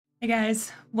Hey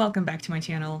guys, welcome back to my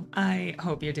channel. I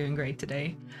hope you're doing great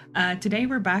today. Today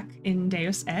we're back in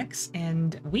Deus Ex,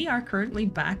 and we are currently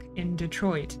back in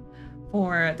Detroit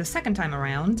for the second time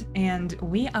around, and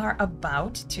we are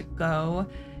about to go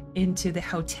into the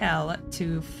hotel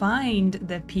to find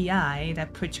the PI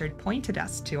that Pritchard pointed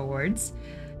us towards,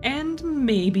 and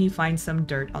maybe find some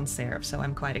dirt on Sarif, so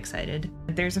I'm quite excited.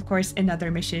 There's of course another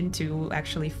mission to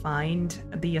actually find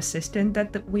the assistant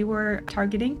that we were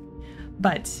targeting,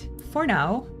 but for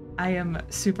now, I am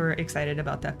super excited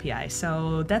about that PI,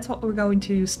 so that's what we're going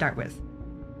to start with.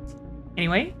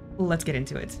 Anyway, let's get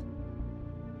into it.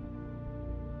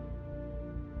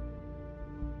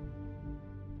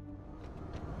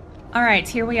 Alright,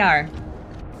 here we are.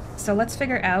 So let's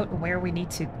figure out where we need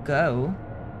to go.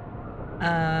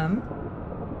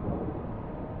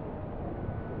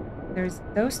 There's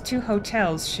those two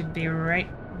hotels should be right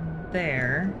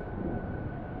there.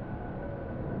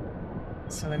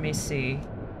 So let me see.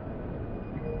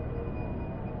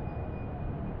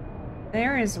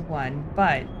 There is one,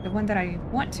 but the one that I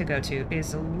want to go to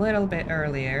is a little bit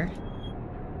earlier.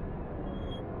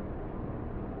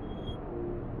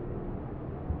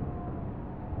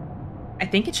 I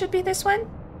think it should be this one.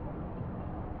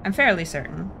 I'm fairly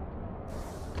certain.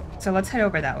 So let's head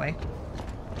over that way.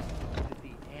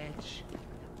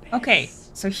 Okay,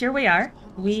 so here we are.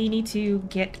 We need to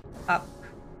get up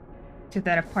to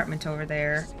that apartment over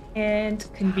there, and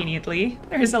conveniently,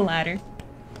 there's a ladder.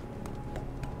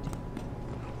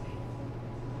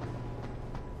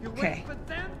 Okay. For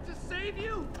them to save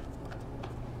you?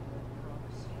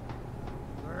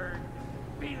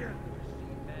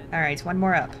 Alright, one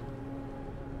more up.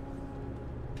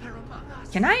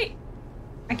 Can I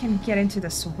can get into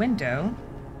this window,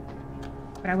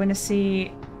 but I want to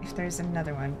see if there's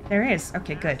another one. There is.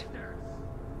 Okay, good.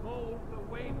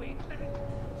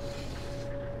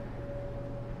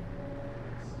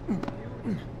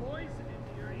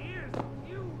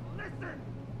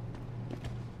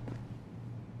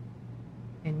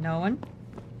 And no one.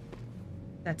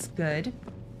 That's good.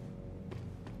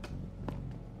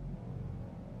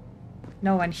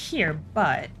 No one here,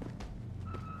 but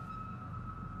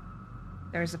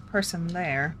there's a person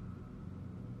there.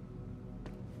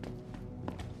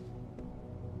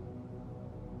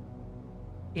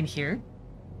 In here?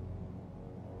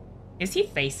 Is he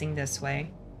facing this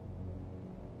way?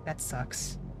 That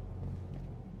sucks.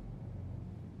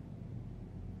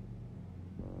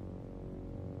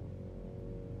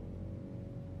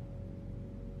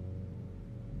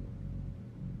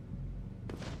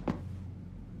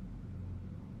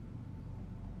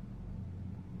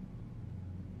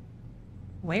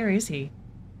 Where is he?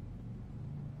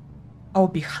 Oh,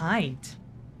 behind.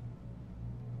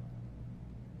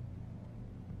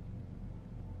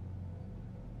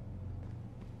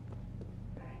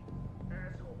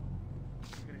 Asshole,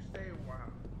 you're gonna stay a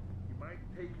while. You might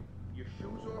take your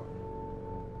shoes off.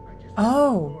 I just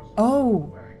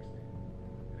Oh.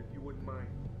 And if you wouldn't mind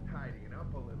tidying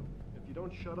up a little. If you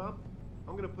don't shut up,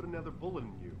 I'm gonna put another bullet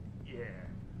in you. Yeah,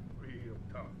 real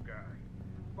tough guy.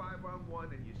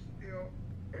 5-on-1 and you still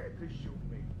had to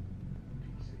shoot me.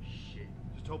 Piece of shit.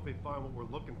 Just hope they find what we're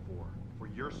looking for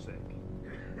your sake.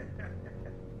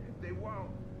 They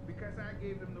won't, because I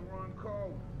gave them the wrong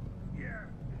code. Yeah,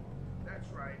 that's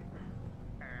right,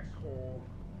 asshole.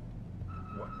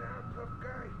 What now, tough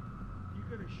guy? You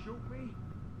gonna shoot me?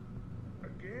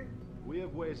 Again? We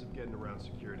have ways of getting around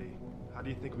security. How do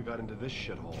you think we got into this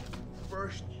shithole?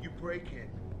 First, you break in,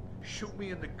 shoot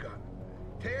me in the gut,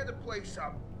 tear the place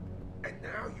up, and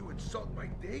now you insult my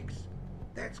digs?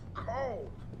 That's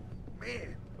cold,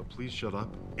 man. But please shut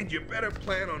up. And you better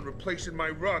plan on replacing my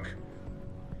rug.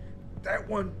 That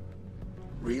one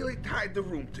really tied the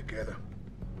room together.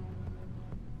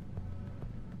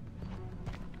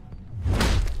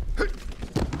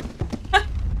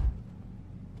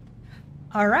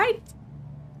 All right.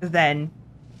 Then.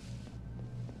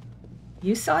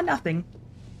 You saw nothing.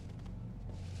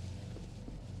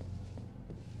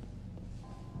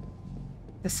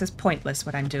 This is pointless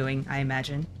what I'm doing, I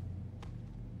imagine.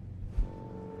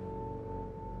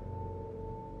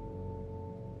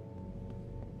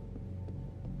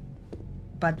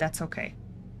 But that's okay.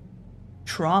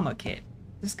 Trauma kit.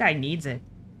 This guy needs it.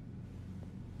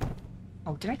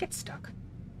 Oh, did I get stuck?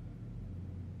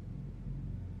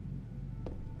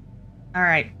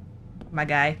 Alright, my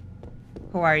guy.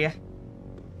 Who are you?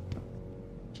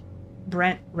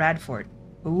 Brent Radford.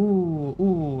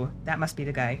 Ooh, that must be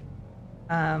the guy.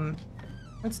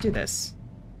 Let's do this.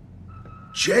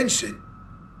 Jensen?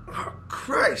 Oh,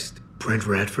 Christ. Brent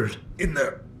Radford? In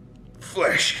the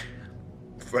flesh.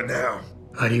 For now.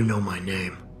 How do you know my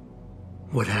name?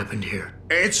 What happened here?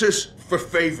 Answers for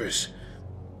favors.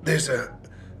 There's a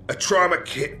trauma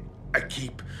kit I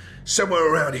keep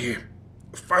somewhere around here.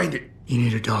 Find it. You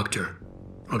need a doctor.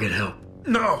 I'll get help.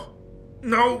 No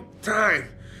time.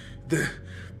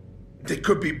 They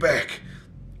could be back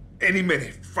any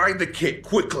minute. Find the kit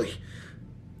quickly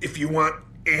if you want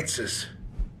answers.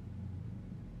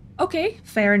 Okay,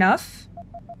 fair enough.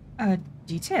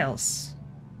 Details.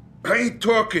 I ain't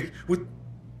talking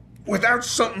without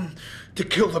something to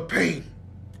kill the pain,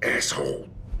 asshole.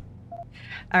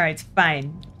 Alright,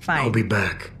 fine. I'll be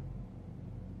back.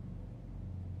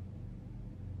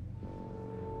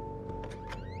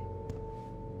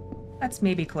 Let's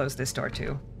maybe close this door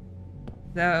too.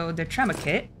 Though the trauma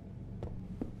kit.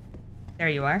 There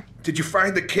you are. Did you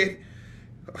find the kit?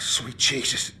 Oh, sweet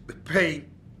Jesus. The pain.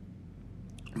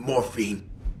 Morphine.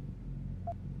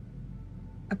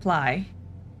 Apply.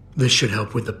 This should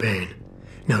help with the pain.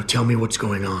 Now tell me what's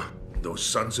going on. Those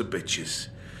sons of bitches.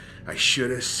 I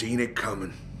should have seen it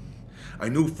coming. I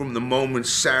knew from the moment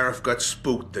Sarif got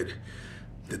spooked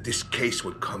that this case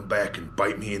would come back and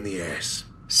bite me in the ass.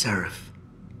 Sarif.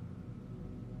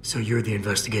 So you're the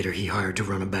investigator he hired to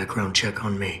run a background check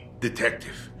on me?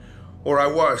 Detective. Or I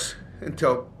was,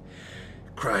 until...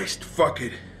 Christ, fuck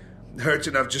it. It hurts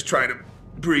enough just trying to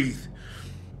breathe.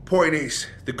 Point is,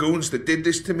 the goons that did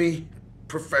this to me,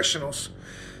 professionals.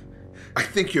 I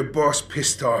think your boss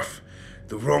pissed off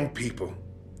the wrong people,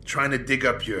 trying to dig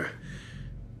up your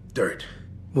dirt.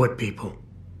 What people?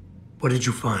 What did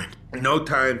you find? No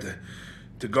time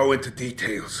to go into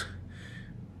details.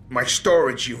 My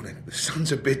storage unit, the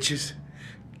sons of bitches.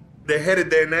 They're headed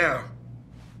there now.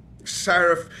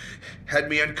 Sarif had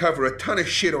me uncover a ton of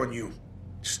shit on you.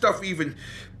 Stuff even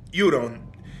you don't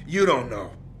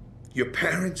know. Your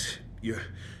parents, your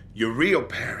real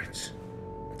parents.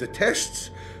 The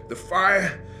tests, the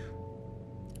fire.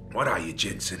 What are you,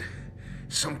 Jensen?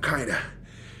 Some kind of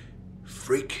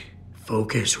freak?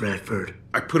 Focus, Radford.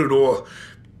 I mothballed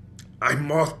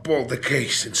the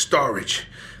case in storage.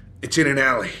 It's in an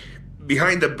alley.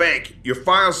 Behind the bank. Your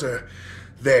files are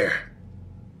there.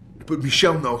 But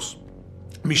Michelle knows.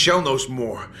 Michelle knows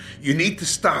more. You need to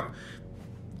stop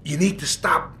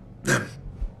them.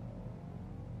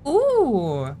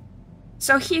 Ooh.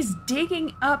 So he's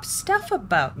digging up stuff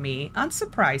about me.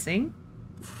 Unsurprising.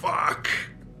 Fuck.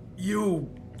 You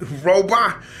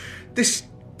robot. This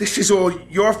is all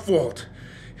your fault.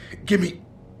 Give me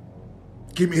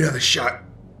another shot.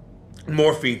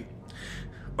 Morphine.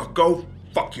 Or go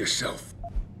fuck yourself.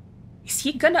 Is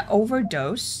he gonna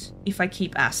overdose if I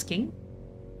keep asking?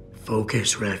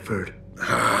 Focus, Radford.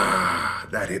 Ah,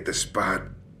 that hit the spot.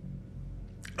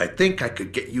 I think I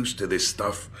could get used to this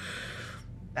stuff.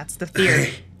 That's the theory.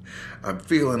 Hey, I'm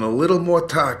feeling a little more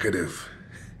talkative.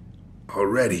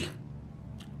 Already.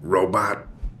 Robot.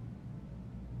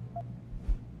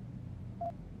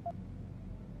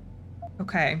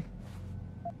 Okay.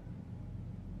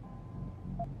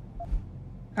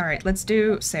 Alright, let's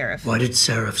do Sarif. Why did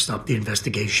Sarif stop the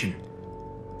investigation?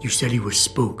 You said he was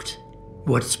spooked.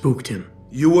 What spooked him?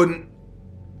 You wouldn't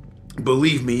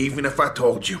believe me even if I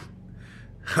told you.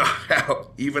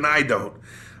 Hell, even I don't.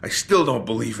 I still don't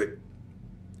believe it.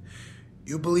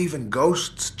 You believe in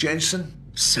ghosts, Jensen?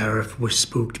 Sarif was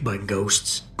spooked by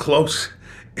ghosts. Close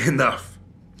enough.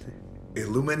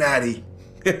 Illuminati.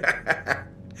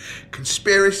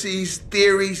 Conspiracies,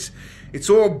 theories, it's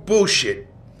all bullshit.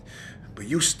 But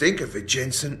you stink of it,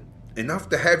 Jensen. Enough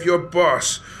to have your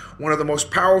boss, one of the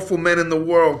most powerful men in the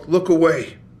world, look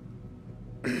away.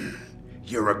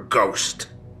 You're a ghost.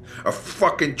 A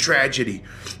fucking tragedy.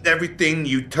 Everything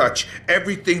you touch,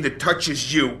 everything that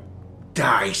touches you,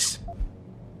 dies.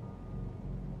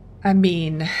 I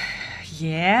mean,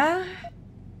 yeah?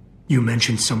 You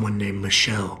mentioned someone named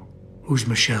Michelle. Who's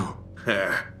Michelle?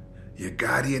 Your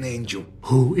guardian angel.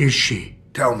 Who is she?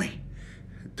 Tell me,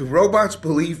 do robots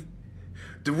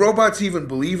even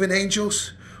believe in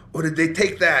angels? Or did they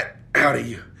take that out of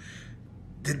you?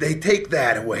 Did they take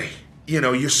that away? You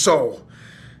know, your soul,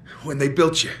 when they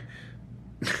built you?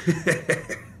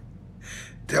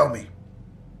 Tell me,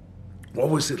 what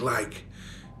was it like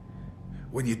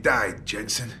when you died,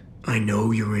 Jensen? I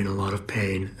know you're in a lot of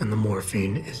pain, and the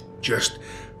morphine is... Just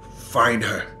find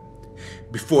her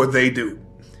before they do.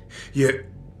 You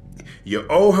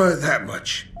owe her that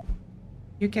much.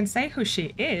 You can say who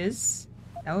she is.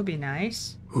 That would be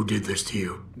nice. Who did this to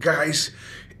you? Guys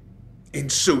in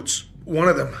suits. One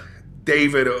of them,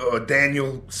 David or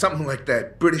Daniel, something like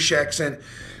that. British accent.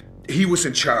 He was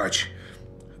in charge.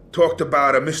 Talked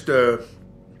about a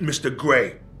Mr.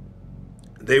 Gray.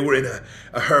 They were in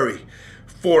a hurry.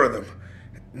 4 of them.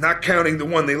 Not counting the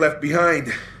one they left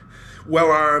behind.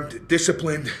 well-armed,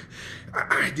 disciplined.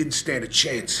 I didn't stand a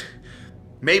chance.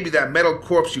 Maybe that metal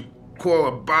corpse you call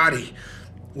a body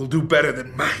will do better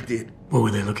than mine did. What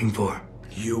were they looking for?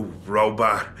 You,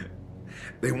 robot.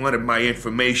 They wanted my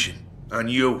information on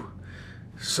you.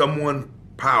 Someone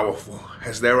powerful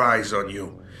has their eyes on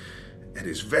you and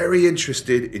is very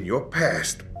interested in your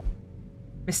past.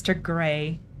 Mr.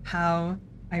 Gray, how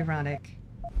ironic.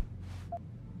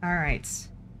 Alright.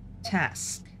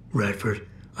 Task. Radford,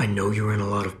 I know you're in a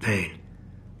lot of pain,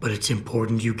 but it's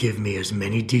important you give me as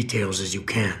many details as you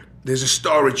can. There's a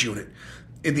storage unit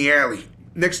in the alley,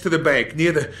 next to the bank,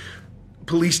 near the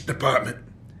police department.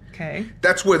 Okay.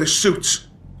 That's where the suits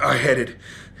are headed.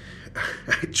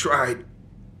 I tried.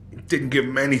 Didn't give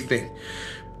them anything.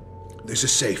 There's a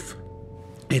safe.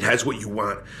 It has what you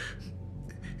want.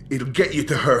 It'll get you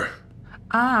to her.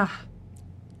 Ah.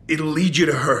 It'll lead you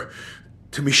to her.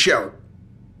 To Michelle.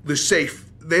 The safe.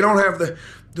 They don't have the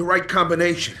right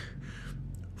combination.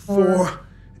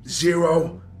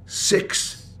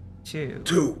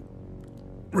 4062.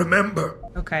 Remember.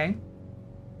 Okay.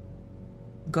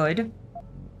 Good.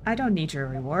 I don't need your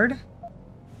reward.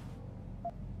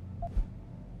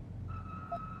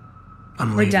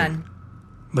 I'm We're leaving, done.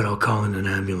 but I'll call in an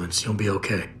ambulance. You'll be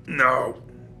okay. No.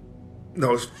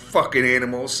 Those fucking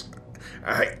animals.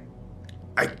 I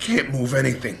can't move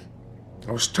anything.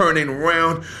 I was turning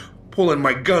around, pulling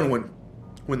my gun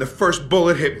when the first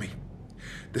bullet hit me.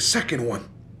 The second one,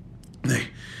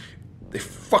 they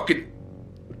fucking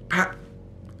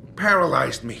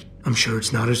paralyzed me. I'm sure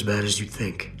it's not as bad as you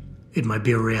think. It might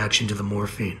be a reaction to the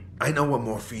morphine. I know what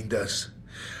morphine does.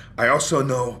 I also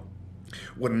know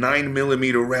what a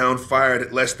 9mm round fired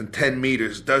at less than 10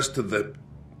 meters does to the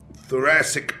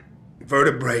thoracic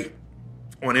vertebrae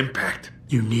on impact.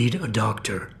 You need a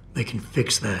doctor. They can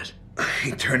fix that. I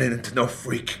ain't turning into no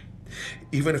freak.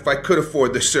 Even if I could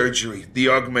afford the surgery, the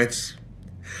augments,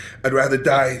 I'd rather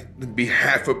die than be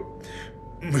half a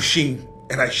machine.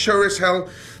 And I sure as hell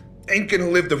ain't gonna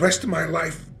live the rest of my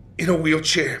life in a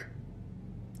wheelchair,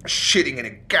 shitting in a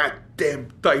goddamn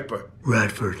diaper.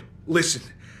 Radford. Listen,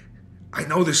 I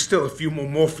know there's still a few more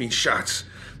morphine shots.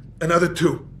 Another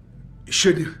 2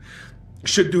 should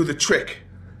do the trick.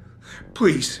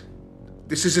 Please,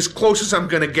 this is as close as I'm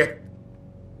gonna get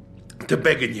to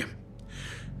begging you.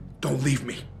 Don't leave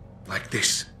me like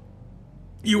this.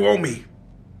 You owe me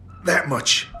that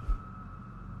much.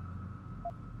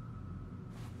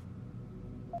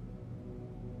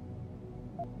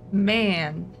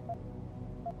 Man.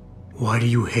 Why do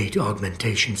you hate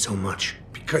augmentation so much?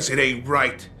 Because it ain't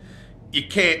right. You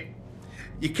can't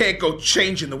go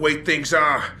changing the way things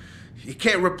are. You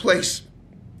can't replace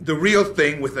the real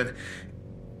thing with an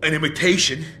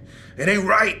imitation. It ain't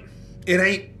right. It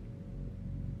ain't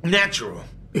natural.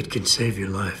 It can save your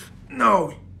life.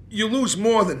 No, you lose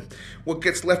more than what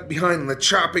gets left behind on the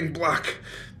chopping block.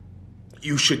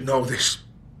 You should know this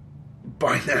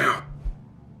by now.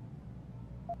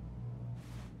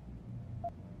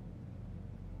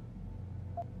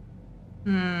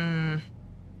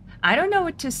 I don't know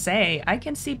what to say. I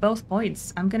can see both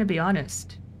points. I'm gonna be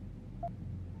honest.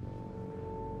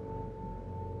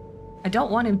 I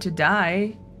don't want him to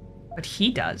die, but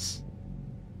he does.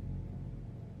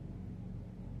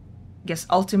 Guess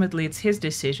ultimately it's his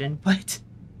decision, but...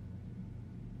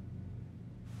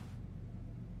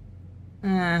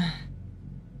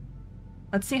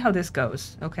 let's see how this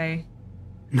goes, okay?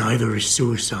 Neither is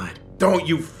suicide. Don't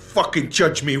you fucking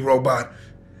judge me, robot.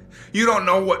 You don't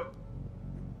know what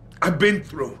I've been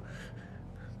through.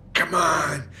 Come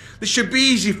on. This should be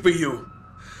easy for you.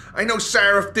 I know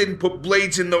Sarif didn't put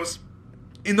blades in those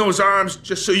arms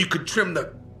just so you could trim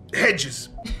the hedges.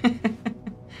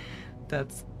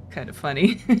 That's kind of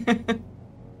funny.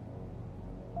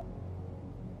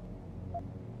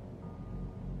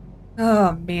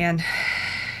 Oh, man.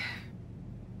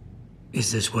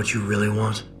 Is this what you really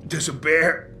want? There's a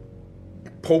bear?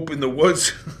 Pope in the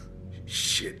woods?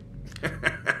 Shit.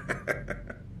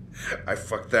 I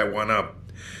fucked that one up.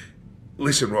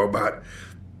 Listen, robot.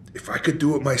 If I could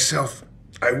do it myself,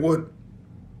 I would.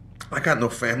 I got no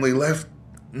family left.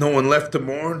 No one left to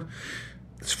mourn.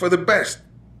 It's for the best.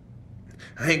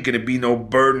 I ain't gonna be no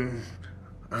burden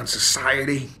on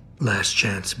society. Last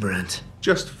chance, Brent.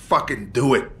 Just fucking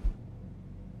do it.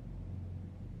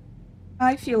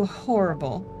 I feel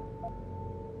horrible.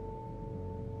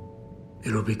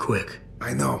 It'll be quick.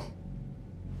 I know.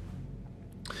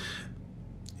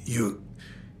 You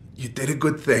did a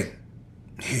good thing.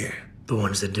 Here. The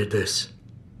ones that did this.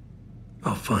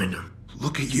 I'll find them.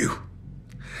 Look at you.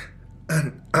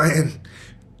 An iron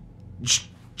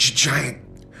giant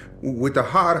with a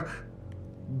heart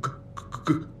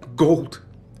gold.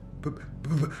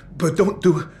 But don't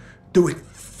do it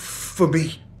for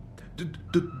me.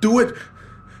 Do it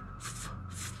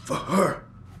for her.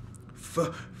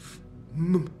 For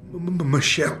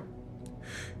Michelle.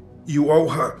 You owe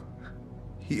her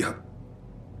your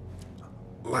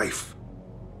life.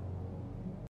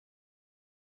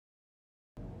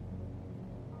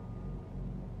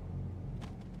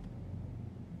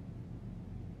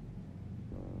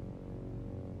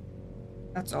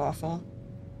 That's awful.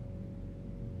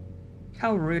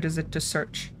 How rude is it to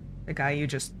search the guy you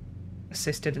just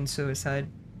assisted in suicide?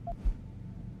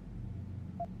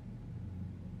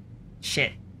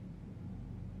 Shit.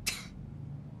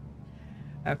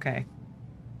 Okay.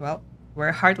 Well, we're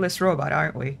a heartless robot,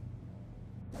 aren't we?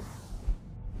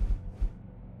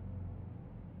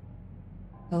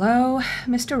 Hello,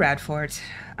 Mr. Radford.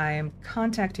 I am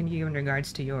contacting you in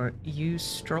regards to your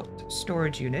used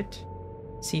storage unit,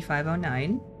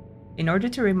 C509, in order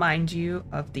to remind you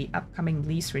of the upcoming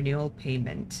lease renewal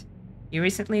payment. You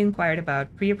recently inquired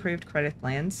about pre-approved credit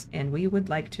plans, and we would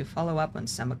like to follow up on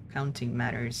some accounting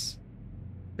matters.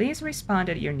 Please respond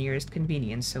at your nearest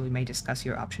convenience so we may discuss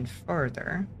your option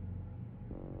further.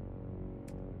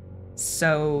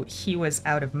 So he was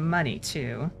out of money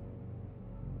too.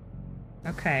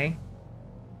 Okay.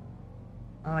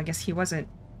 Well, I guess he wasn't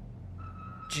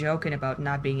joking about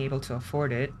not being able to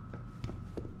afford it.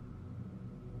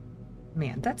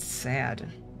 Man, that's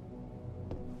sad.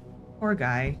 Poor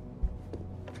guy.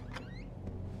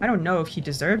 I don't know if he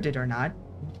deserved it or not.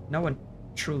 No one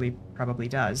truly probably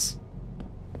does.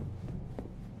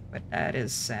 But that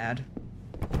is sad.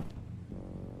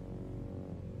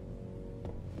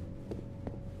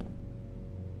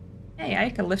 Hey, I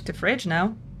can lift the fridge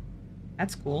now.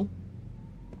 That's cool.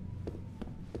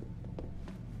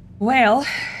 Well...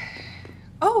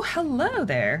 Oh, hello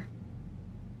there.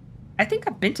 I think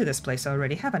I've been to this place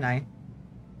already, haven't I?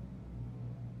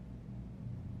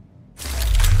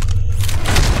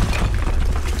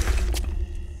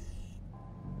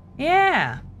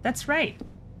 Yeah, that's right.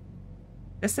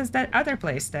 This is that other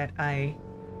place that I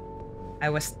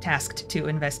was tasked to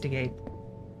investigate.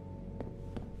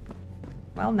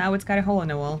 Well, now it's got a hole in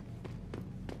the wall.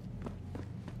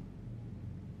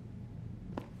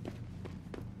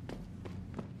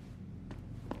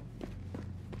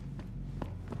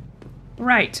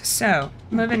 Right, so,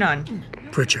 moving on.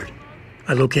 Pritchard,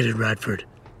 I located Radford.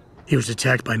 He was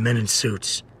attacked by men in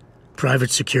suits.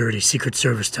 Private security, Secret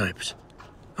Service types.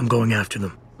 I'm going after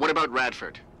them. What about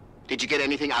Radford? Did you get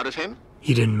anything out of him?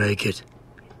 He didn't make it.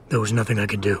 There was nothing I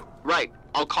could do. Right,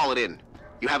 I'll call it in.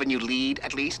 You have a new lead,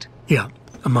 at least? Yeah,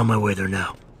 I'm on my way there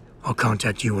now. I'll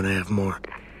contact you when I have more.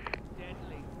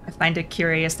 I find it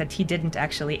curious that he didn't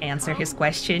actually answer his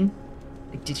question.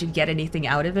 Like, did you get anything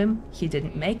out of him? He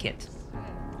didn't make it.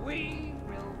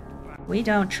 We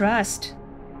don't trust.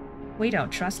 We don't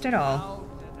trust at all.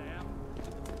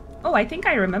 Oh, I think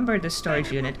I remember the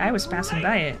storage unit. I was passing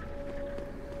by it.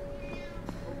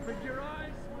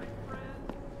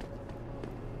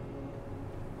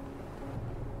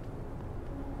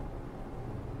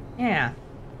 Yeah.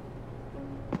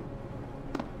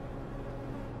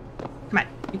 Come on,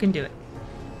 you can do it.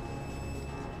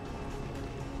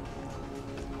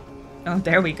 Oh,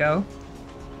 there we go.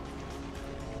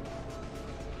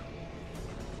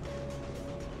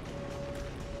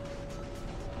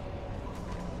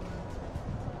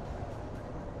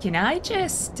 Can I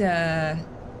just,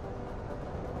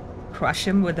 crush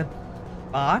him with a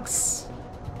box?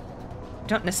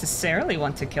 Don't necessarily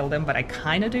want to kill them, but I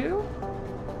kinda do.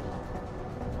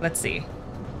 Let's see.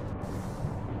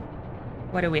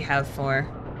 What do we have for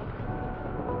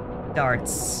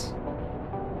darts?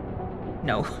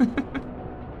 No.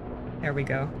 There we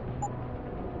go.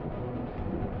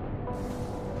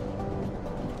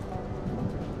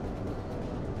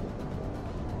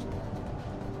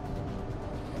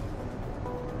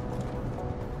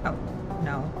 Oh,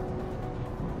 no.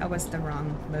 That was the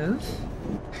wrong move.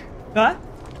 What?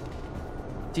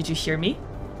 Did you hear me?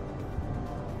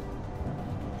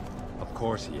 Of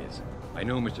course he is. I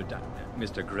know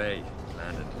Mr. Gray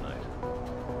landed tonight.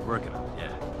 We're working on it,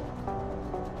 yeah.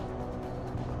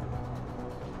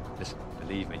 Listen,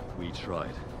 believe me, we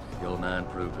tried. The old man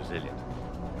proved resilient.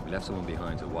 We left someone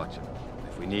behind to watch him.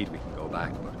 If we need, we can go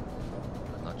back, but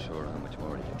I'm not sure how much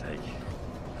more he can take.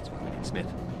 That's why we need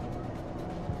Smith.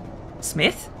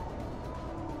 Smith?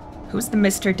 Who's the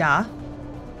Mr. Da?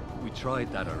 We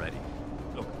tried that already.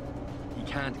 Look, he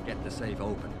can't get the safe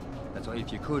open. That's why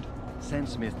if you could, send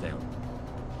Smith down.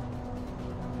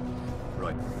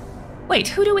 Right. Wait,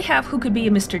 who do we have who could be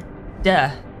a Mr.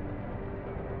 Da?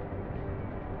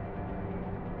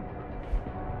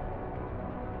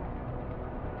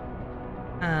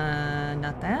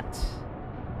 not that.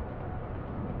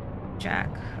 Jack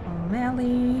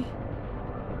O'Malley.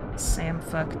 Sam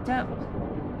fucked up.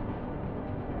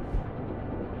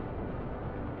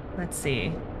 Let's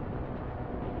see.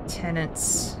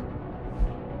 Tenants.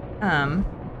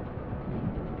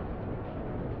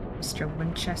 Mr.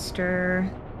 Winchester.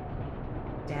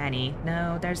 Danny.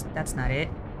 No, that's not it.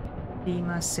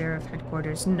 Lima, Sarif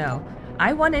headquarters. No.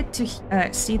 I wanted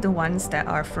to see the ones that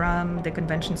are from the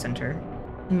convention center.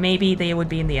 Maybe they would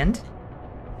be in the end.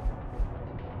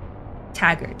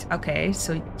 Taggart. Okay,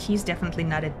 so he's definitely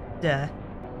not a duh.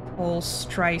 Paul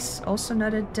Strice, also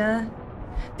not a duh.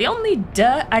 The only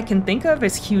duh I can think of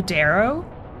is Hugh Darrow,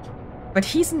 but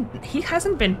he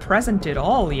hasn't been present at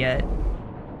all yet.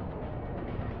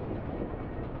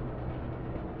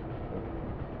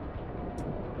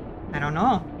 I don't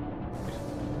know.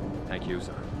 Thank you,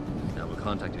 sir. Now we'll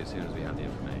contact you as soon as we have the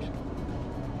information.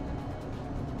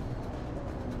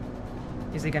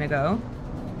 Is he gonna go?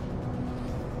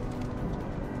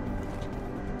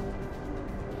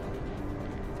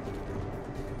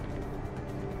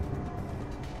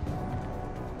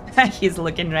 He's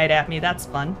looking right at me. That's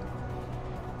fun.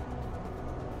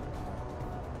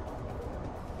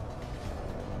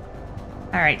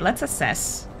 Alright, let's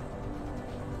assess.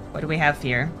 What do we have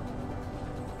here?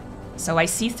 So I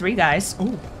see 3 guys.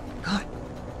 Oh, God.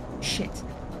 Shit.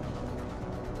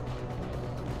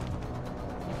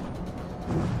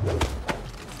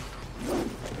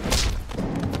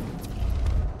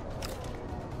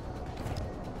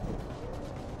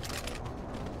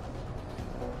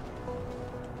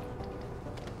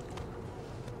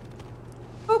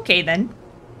 Okay, then.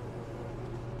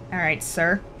 Alright,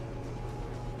 sir.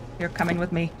 You're coming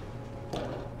with me.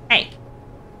 Hey.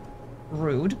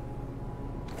 Rude.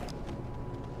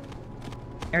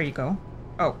 There you go.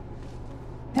 Oh.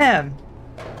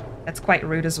 That's quite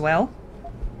rude as well.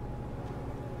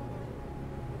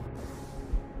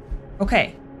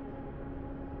 Okay.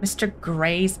 Mr.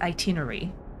 Gray's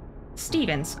itinerary.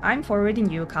 Stevens, I'm forwarding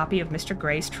you a copy of Mr.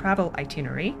 Gray's travel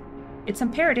itinerary. It's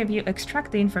imperative you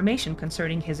extract the information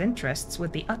concerning his interests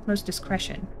with the utmost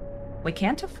discretion. We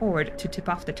can't afford to tip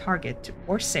off the target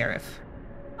or Sarif.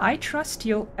 I trust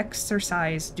you'll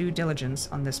exercise due diligence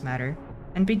on this matter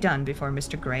and be done before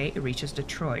Mr. Gray reaches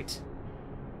Detroit.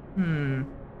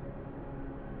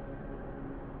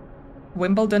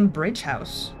 Wimbledon Bridge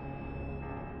House.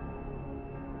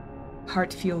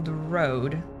 Hartfield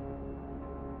Road.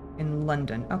 In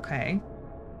London. Okay.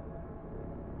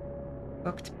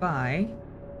 Booked by...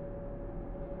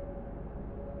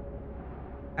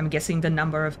 I'm guessing the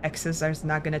number of X's is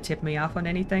not gonna tip me off on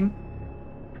anything.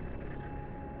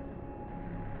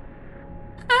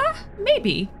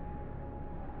 Maybe.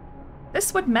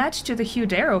 This would match to the Hugh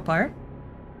Darrow part.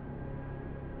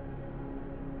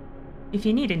 If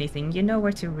you need anything, you know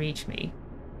where to reach me.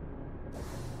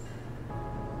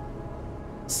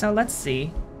 So let's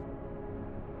see.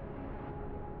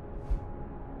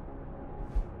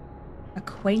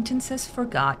 Acquaintances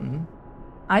forgotten.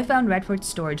 I found Redford's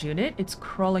storage unit. It's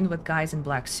crawling with guys in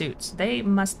black suits. They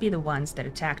must be the ones that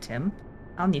attacked him.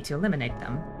 I'll need to eliminate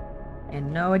them.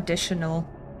 And no additional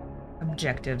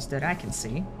objectives that I can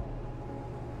see.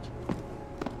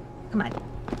 Come on.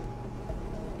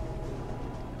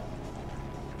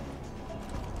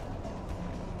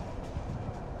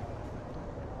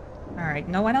 Alright,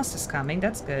 no one else is coming.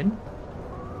 That's good.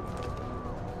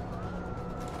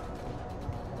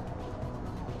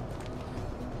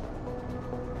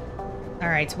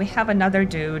 Alright, we have another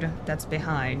dude that's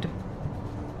behind.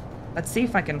 Let's see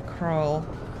if I can crawl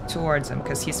towards him,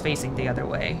 because he's facing the other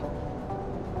way.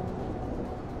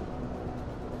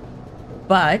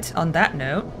 But, on that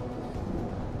note,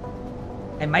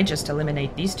 I might just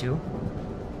eliminate these two.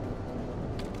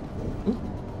 Ooh.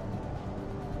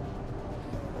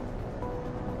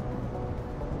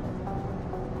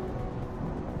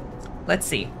 Let's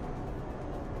see.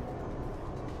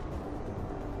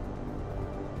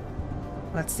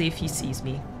 Let's see if he sees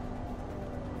me.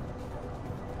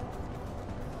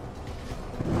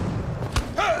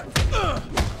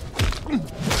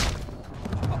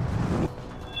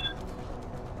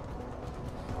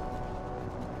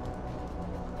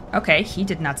 Okay, he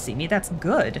did not see me. That's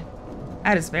good.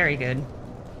 That is very good.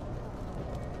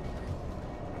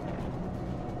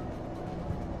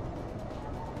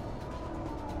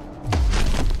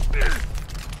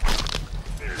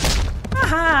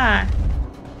 Aha!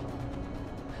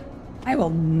 I will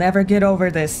never get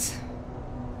over this.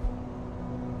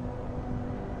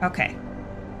 Okay.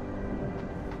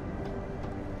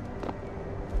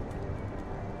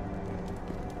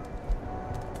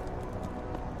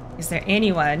 Is there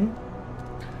anyone?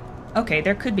 Okay,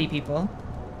 there could be people.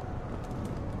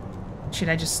 Should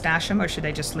I just stash them or should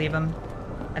I just leave them?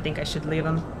 I think I should leave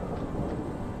them.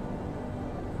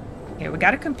 Okay, we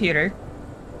got a computer.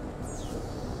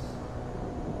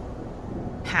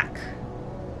 Hack.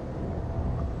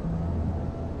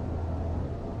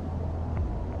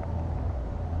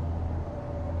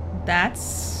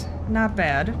 That's not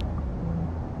bad.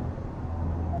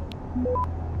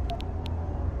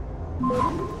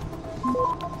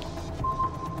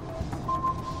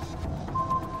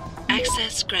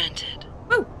 Access granted.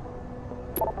 Woo!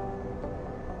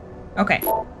 Okay.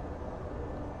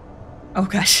 Oh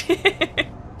gosh.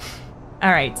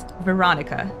 Alright,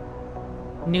 Veronica.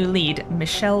 New lead,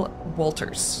 Michelle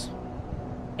Walters.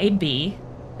 AB,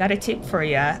 got a tip for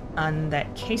ya on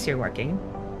that case you're working.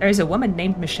 There is a woman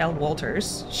named Michelle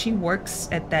Walters. She works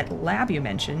at that lab you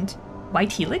mentioned.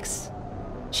 White Helix?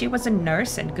 She was a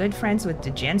nurse and good friends with the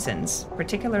Jensens,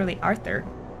 particularly Arthur.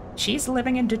 She's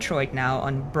living in Detroit now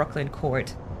on Brooklyn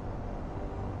Court.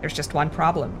 There's just one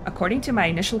problem. According to my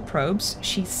initial probes,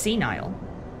 she's senile.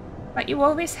 But you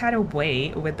always had a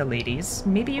way with the ladies.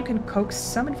 Maybe you can coax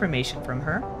some information from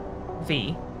her.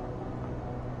 V.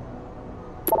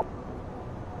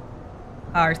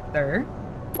 Arthur.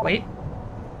 Wait.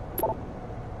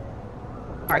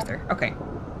 Arthur. Okay.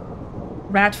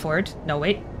 Radford. No,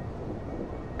 wait.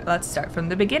 Let's start from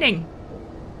the beginning.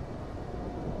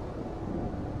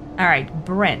 Alright,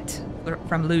 Brent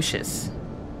from Lucius.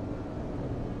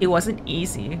 It wasn't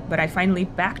easy, but I finally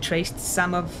backtraced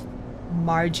some of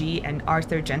Margie and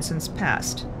Arthur Jensen's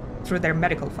past through their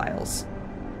medical files.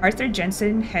 Arthur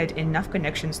Jensen had enough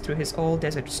connections through his old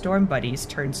Desert Storm buddies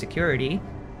turned security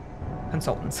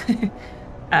consultants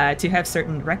to have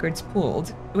certain records pulled,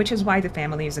 which is why the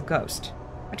family is a ghost.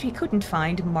 But we couldn't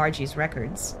find Margie's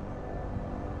records.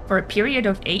 For a period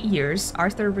of 8 years,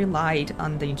 Arthur relied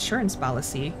on the insurance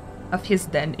policy of his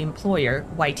then employer,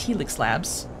 White Helix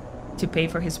Labs, to pay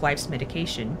for his wife's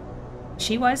medication.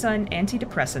 She was on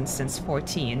antidepressants since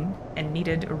 14 and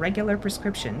needed regular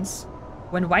prescriptions.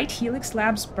 When White Helix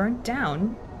Labs burnt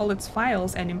down, all its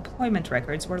files and employment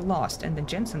records were lost and the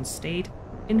Jensens stayed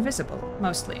invisible,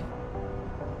 mostly.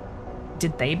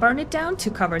 Did they burn it down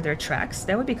to cover their tracks?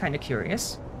 That would be kind of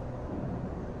curious.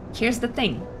 Here's the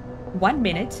thing. 1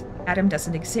 minute, Adam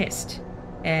doesn't exist.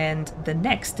 And the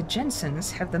next, the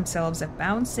Jensens have themselves a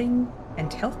bouncing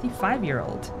and healthy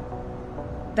 5-year-old.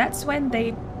 That's when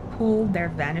they pulled their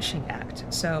vanishing act.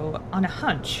 So, on a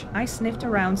hunch, I sniffed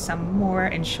around some more,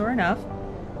 and sure enough,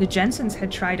 the Jensens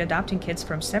had tried adopting kids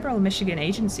from several Michigan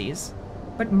agencies,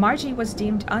 but Margie was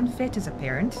deemed unfit as a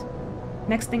parent.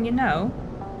 Next thing you know,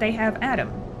 they have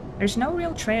Adam. There's no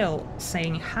real trail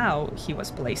saying how he was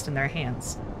placed in their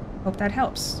hands. Hope that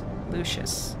helps.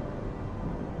 Lucius.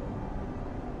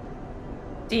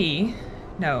 D.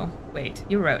 No, wait,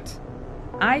 you wrote.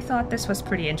 I thought this was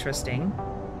pretty interesting.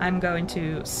 I'm going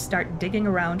to start digging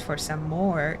around for some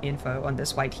more info on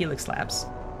this White Helix Labs.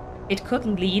 It could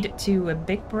lead to a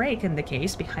big break in the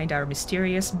case behind our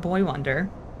mysterious boy wonder.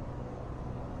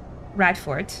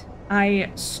 Radford,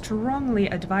 I strongly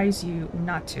advise you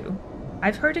not to.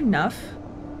 I've heard enough,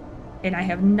 and I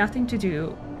have nothing to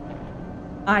do.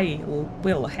 I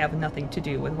will have nothing to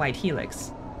do with White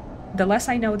Helix. The less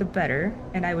I know, the better,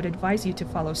 and I would advise you to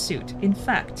follow suit. In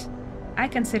fact, I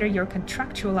consider your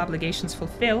contractual obligations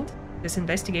fulfilled. This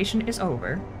investigation is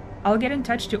over. I'll get in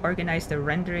touch to organize the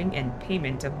rendering and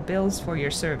payment of bills for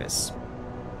your service.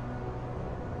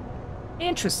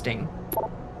 Interesting.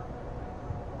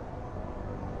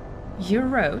 You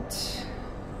wrote...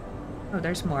 Oh,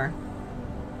 there's more.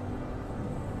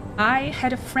 I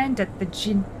had a friend at the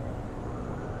Geneview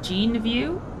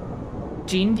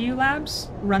Labs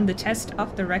run the test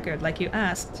off the record like you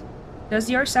asked. Does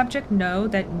your subject know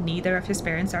that neither of his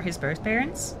parents are his birth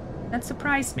parents? That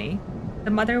surprised me.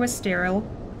 The mother was sterile,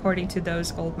 according to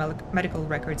those old medical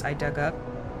records I dug up,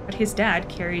 but his dad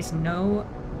carries no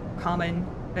common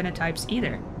phenotypes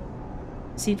either.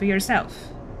 See for yourself.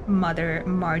 Mother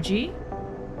Margie,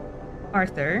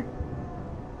 Arthur.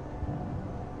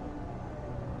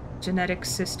 Genetic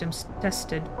Systems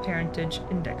Tested Parentage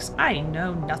Index. I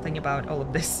know nothing about all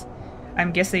of this.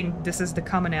 I'm guessing this is the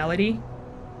commonality.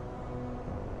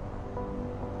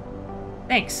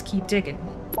 Thanks, keep digging.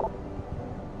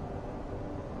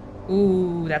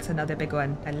 Ooh, that's another big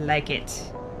one. I like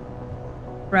it.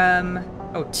 From,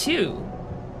 to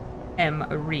M.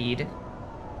 Reed.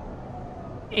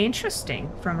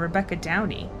 Interesting, from Rebecca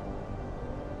Downey.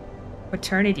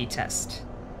 Paternity test.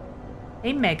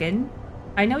 Hey Megan,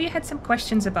 I know you had some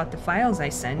questions about the files I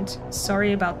sent.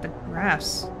 Sorry about the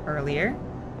graphs earlier.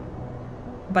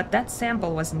 But that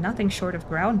sample was nothing short of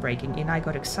groundbreaking, and I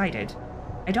got excited.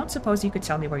 I don't suppose you could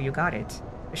tell me where you got it.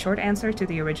 The short answer to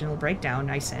the original breakdown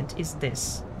I sent is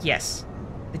this. Yes.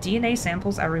 The DNA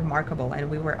samples are remarkable, and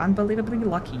we were unbelievably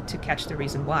lucky to catch the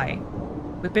reason why.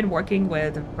 We've been working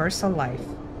with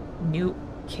VersaLife, new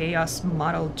chaos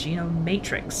model genome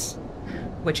matrix,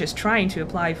 which is trying to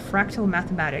apply fractal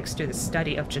mathematics to the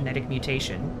study of genetic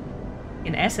mutation.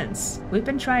 In essence, we've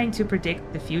been trying to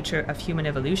predict the future of human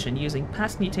evolution using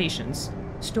past mutations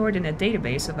stored in a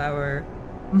database of our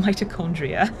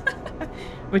mitochondria,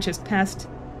 which is passed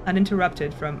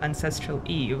uninterrupted from ancestral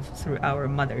Eve through our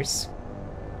mothers.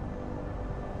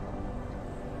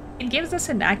 It gives us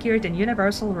an accurate and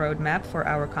universal roadmap for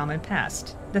our common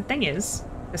past. The thing is,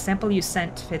 the sample you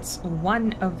sent fits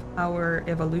one of our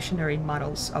evolutionary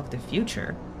models of the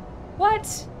future.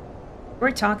 What?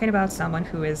 We're talking about someone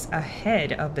who is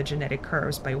ahead of the genetic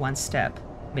curves by one step,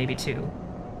 maybe two.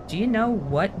 Do you know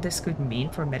what this could mean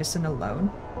for medicine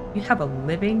alone? You have a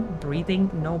living, breathing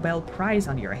Nobel Prize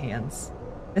on your hands.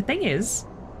 The thing is,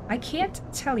 I can't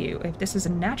tell you if this is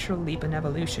a natural leap in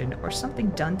evolution or something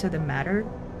done to the matter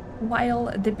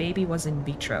while the baby was in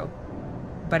vitro.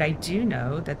 But I do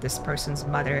know that this person's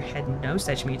mother had no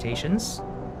such mutations.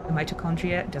 The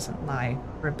mitochondria doesn't lie,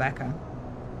 Rebecca.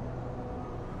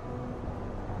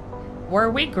 Were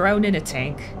we grown in a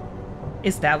tank?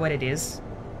 Is that what it is?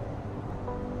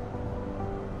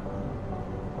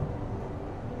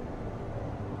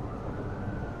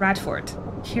 Radford,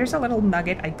 here's a little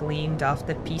nugget I gleaned off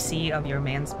the PC of your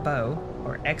man's bow,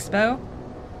 or X-bow.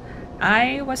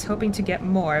 I was hoping to get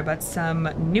more, but some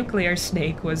nuclear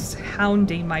snake was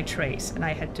hounding my trace, and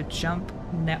I had to jump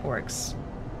networks.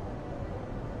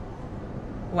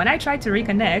 When I tried to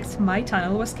reconnect, my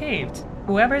tunnel was caved.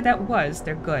 Whoever that was,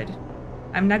 they're good.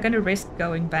 I'm not gonna risk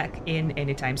going back in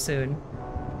anytime soon.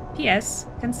 P.S.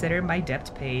 Consider my debt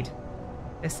paid.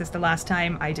 This is the last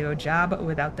time I do a job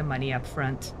without the money up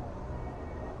front.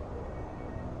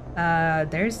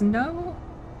 There's no...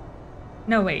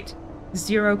 No, wait.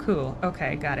 Zero cool.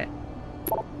 Okay, got it.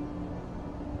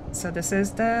 So this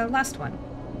is the last one.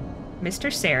 Mr.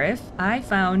 Sarif, I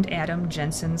found Adam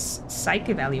Jensen's psych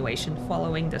evaluation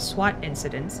following the SWAT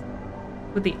incident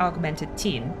with the augmented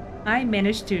team. I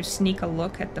managed to sneak a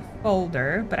look at the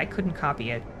folder, but I couldn't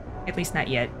copy it. At least not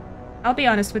yet. I'll be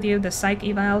honest with you, the psych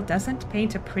eval doesn't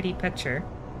paint a pretty picture.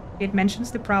 It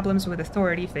mentions the problems with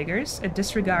authority figures, a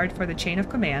disregard for the chain of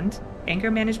command,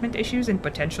 anger management issues, and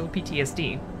potential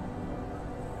PTSD.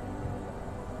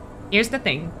 Here's the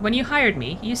thing. When you hired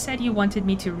me, you said you wanted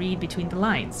me to read between the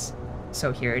lines.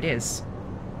 So here it is.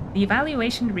 The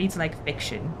evaluation reads like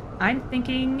fiction. I'm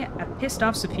thinking a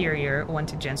pissed-off superior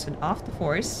wanted Jensen off the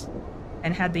force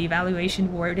and had the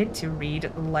evaluation worded to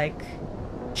read like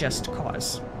just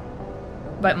cause.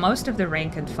 But most of the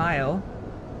rank and file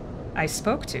I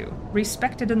spoke to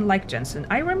respected and liked Jensen.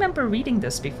 I remember reading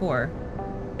this before.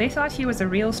 They thought he was a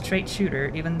real straight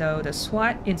shooter, even though the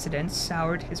SWAT incident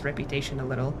soured his reputation a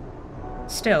little.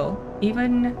 Still,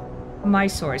 even my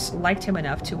source liked him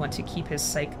enough to want to keep his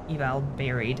psych eval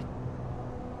buried.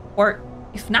 Or,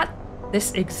 if not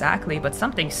this exactly, but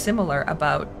something similar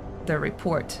about the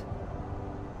report.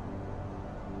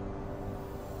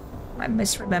 Am I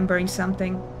misremembering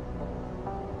something?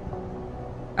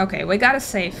 Okay, we got a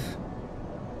safe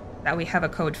that we have a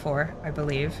code for, I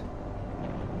believe.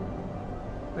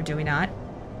 Or do we not?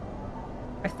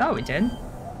 I thought we did.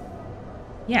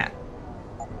 Yeah.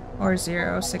 Or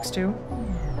 062.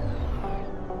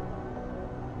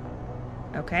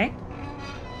 Okay.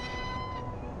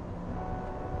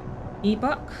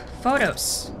 Ebook.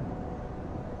 Photos.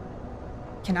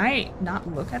 Can I not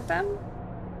look at them?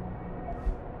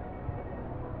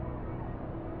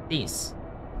 These.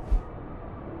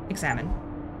 Examine.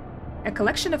 A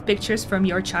collection of pictures from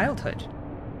your childhood.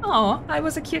 Oh, I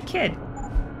was a cute kid.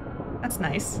 That's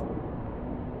nice.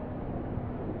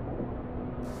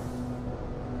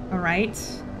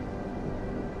 Alright.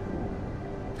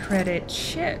 Credit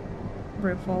chip.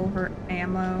 Revolver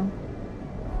ammo.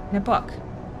 And a book.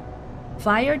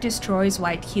 Fire destroys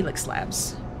White Helix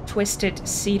Labs. Twisted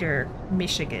Cedar,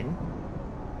 Michigan.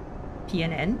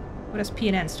 PNN? What does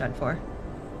PNN stand for?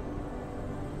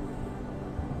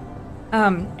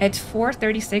 At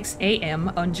 4:36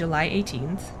 a.m. on July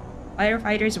 18th,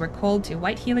 firefighters were called to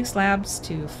White Helix Labs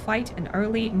to fight an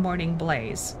early morning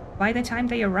blaze. By the time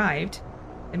they arrived,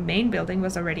 the main building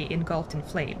was already engulfed in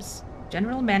flames.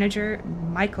 General Manager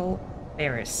Michael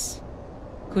Barris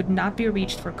could not be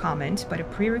reached for comment, but a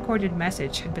pre-recorded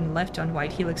message had been left on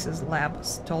White Helix's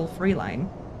lab's toll-free line,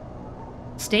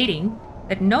 stating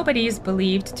that nobody is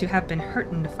believed to have been hurt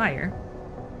in the fire.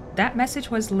 That message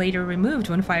was later removed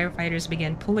when firefighters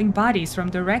began pulling bodies from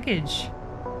the wreckage.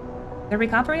 The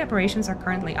recovery operations are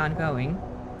currently ongoing.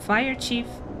 Fire Chief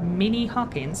Minnie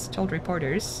Hawkins told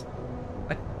reporters,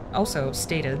 but also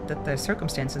stated that the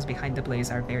circumstances behind the blaze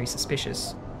are very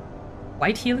suspicious.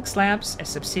 White Helix Labs, a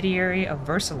subsidiary of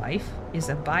VersaLife, is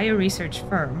a bioresearch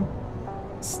firm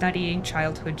studying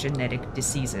childhood genetic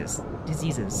diseases.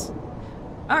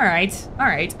 Alright.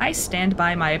 I stand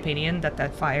by my opinion that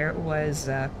that fire was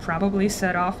probably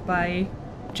set off by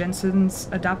Jensen's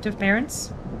adoptive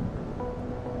parents.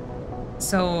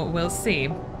 So we'll see.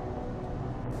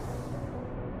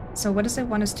 So what does it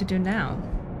want us to do now?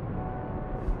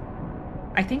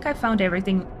 I think I found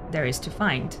everything there is to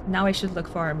find. Now I should look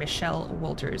for Michelle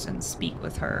Walters and speak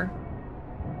with her.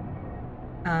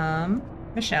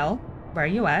 Michelle, where are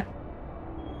you at?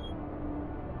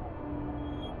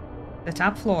 The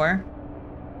top floor.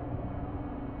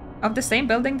 Of the same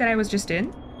building that I was just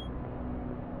in?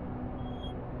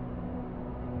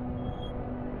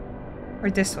 Or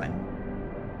this one?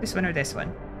 This one or this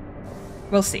one?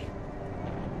 We'll see.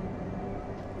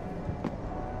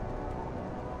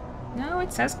 No,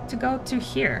 it says to go to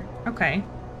here. Okay.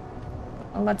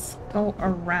 Well, let's go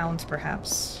around,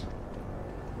 perhaps.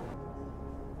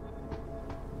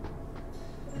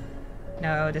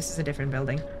 No, this is a different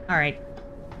building. Alright.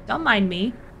 Don't mind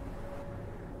me.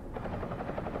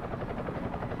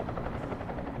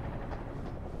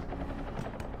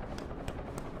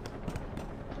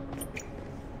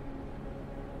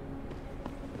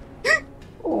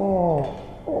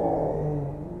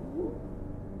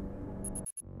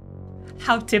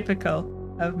 How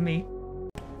typical of me.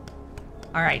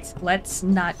 Alright, let's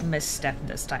not misstep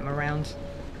this time around.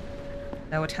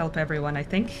 That would help everyone, I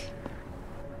think.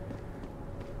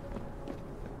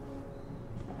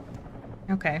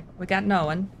 Okay, we got no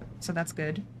one, so that's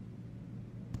good.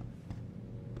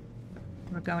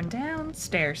 We're going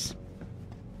downstairs.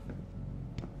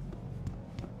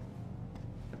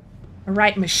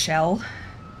 Alright, Michelle.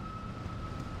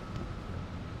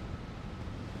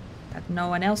 Got no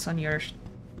one else on your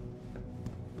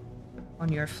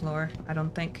floor, I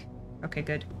don't think. Okay,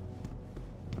 good.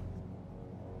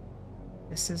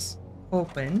 This is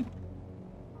open.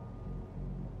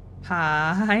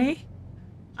 Hi.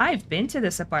 I've been to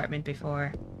this apartment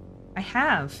before. I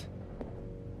have.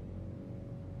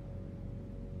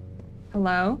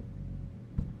 Hello?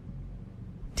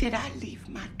 Did I leave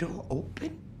my door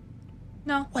open?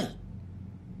 No. Wait.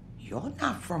 You're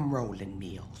not from Rolling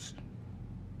Mills.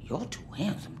 You're too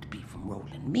handsome to be from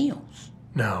Rolling Mills.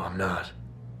 No, I'm not.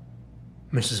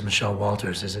 Mrs. Michelle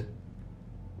Walters, is it?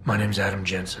 My name's Adam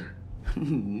Jensen.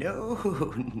 No.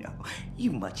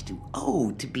 You much too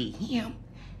old to be him.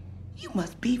 You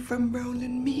must be from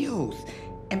Rolling Mills.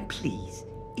 And please,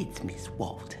 it's Miss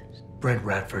Walters. Brent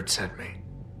Radford sent me.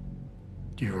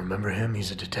 Do you remember him?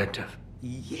 He's a detective.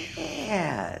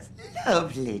 Yes,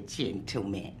 lovely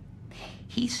gentleman.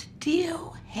 He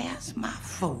still has my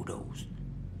photos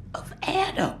of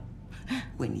Adam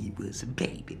when he was a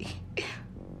baby.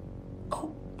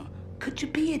 Oh, could you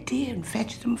be a dear and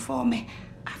fetch them for me?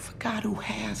 I forgot who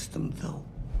has them, though.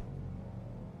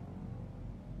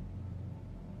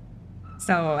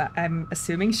 So, I'm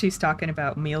assuming she's talking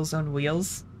about Meals on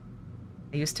Wheels.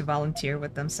 I used to volunteer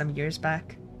with them some years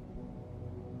back.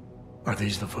 Are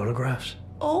these the photographs?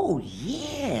 Oh,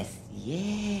 yes.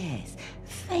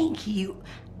 Thank you.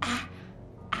 I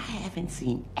haven't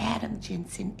seen Adam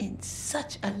Jensen in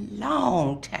such a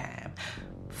long time.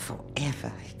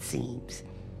 Forever, it seems.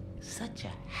 Such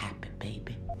a happy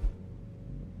baby.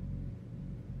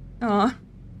 Aw.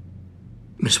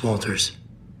 Miss Walters,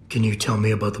 can you tell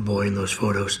me about the boy in those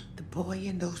photos? The boy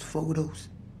in those photos?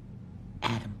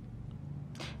 Adam.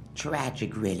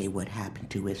 Tragic, really, what happened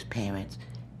to his parents.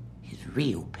 His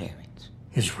real parents.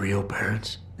 His real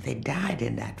parents? They died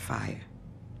in that fire.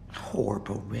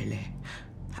 Horrible, really.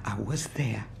 I was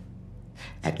there.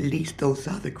 At least those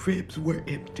other cribs were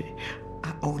empty.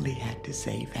 I only had to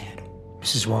save Adam.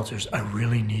 Mrs. Walters, I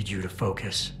really need you to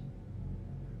focus.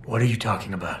 What are you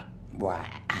talking about? Why,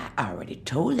 I already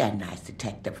told that nice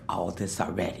detective all this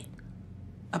already.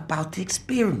 About the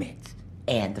experiments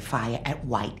and the fire at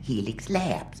White Helix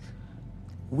Labs.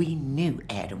 We knew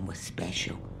Adam was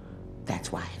special.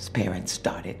 That's why his parents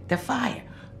started the fire,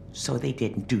 so they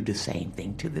didn't do the same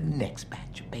thing to the next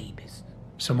batch of babies.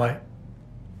 So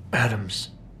Adam's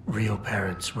real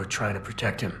parents were trying to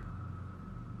protect him.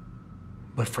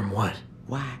 But from what?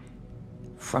 Why,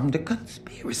 from the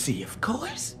conspiracy, of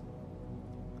course.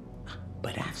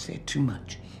 But I've said too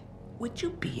much. Would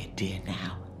you be a dear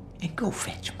now and go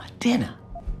fetch my dinner?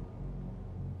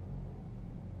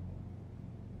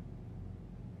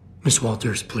 Miss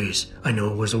Walters, please. I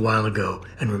know it was a while ago,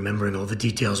 and remembering all the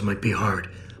details might be hard,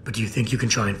 but do you think you can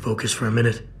try and focus for a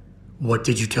minute? What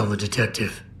did you tell the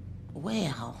detective?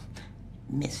 Well,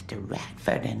 Mr.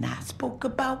 Radford and I spoke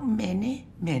about many,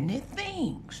 many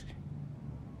things.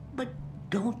 But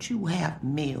don't you have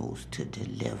meals to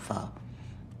deliver?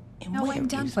 And No, where I'm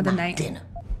done is for the my night. dinner?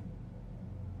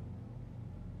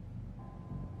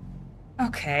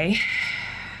 Okay.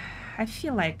 I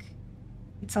feel like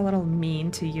it's a little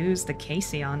mean to use the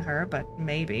Casey on her, but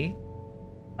maybe.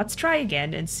 Let's try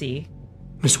again and see.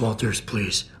 Miss Walters,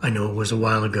 please. I know it was a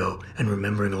while ago, and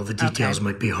remembering all the details Okay.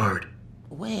 might be hard.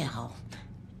 Well,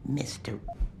 Mr.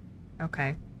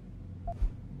 Okay.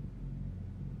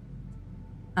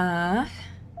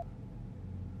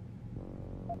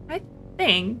 I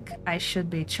think I should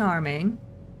be charming.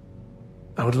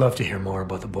 I would love to hear more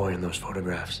about the boy in those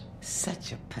photographs.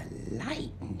 Such a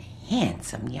polite and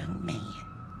handsome young man.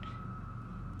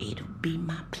 It'll be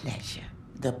my pleasure.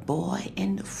 The boy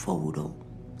in the photo,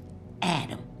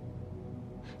 Adam.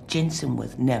 Jensen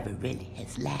was never really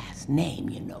his last name,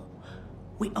 you know.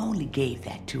 We only gave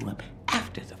that to him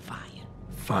after the fire.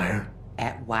 Fire?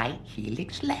 At White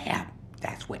Helix Lab.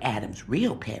 That's where Adam's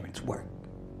real parents worked.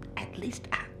 At least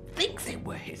I think they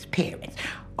were his parents.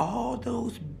 All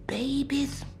those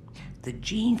babies, the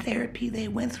gene therapy they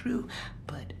went through,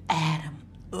 but Adam,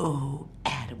 oh,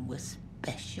 Adam was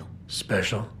special.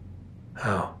 Special?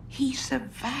 How? He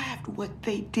survived what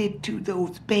they did to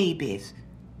those babies.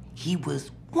 He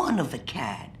was one of a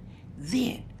kind.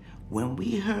 Then, when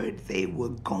we heard they were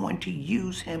going to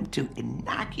use him to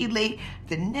inoculate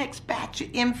the next batch of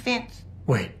infants,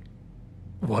 Wait.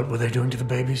 What were they doing to the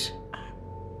babies?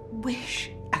 wish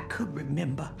I could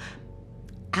remember.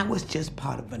 I was just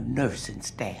part of a nursing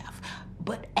staff.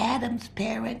 But Adam's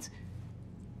parents,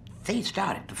 they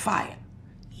started the fire.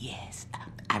 Yes,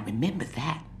 I remember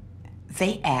that.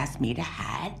 They asked me to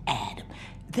hide Adam.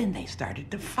 Then they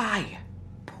started the fire.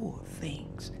 Poor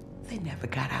things. They never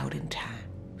got out in time.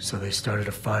 So they started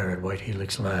a fire at White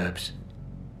Helix Labs.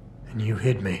 And you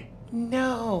hid me.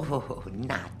 No,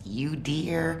 not you,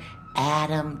 dear.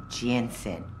 Adam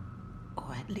Jensen.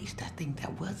 Or at least I think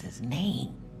that was his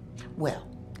name. Well,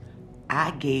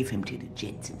 I gave him to the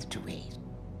Jensens to raise.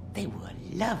 They were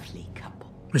a lovely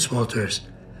couple. Miss Walters,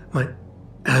 my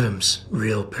Adam's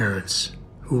real parents,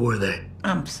 who were they?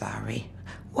 I'm sorry.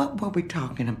 What were we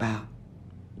talking about?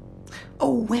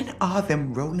 Oh, when are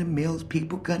them Rolling Mills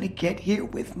people gonna get here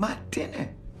with my dinner?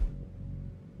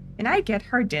 Can I get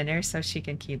her dinner so she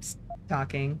can keep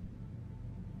talking?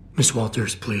 Miss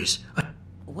Walters, please.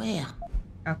 Well,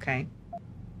 Okay.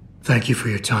 Thank you for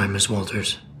your time, Miss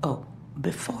Walters. oh,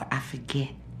 before I forget,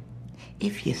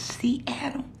 if you see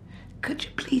Adam, could you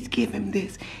please give him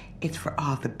this? It's for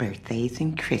all the birthdays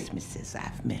and Christmases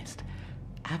I've missed.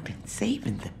 I've been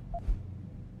saving them.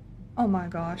 Oh my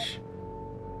gosh.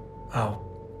 I'll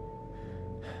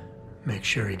make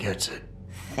sure he gets it.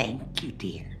 Thank you,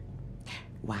 dear.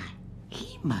 Why,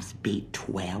 he must be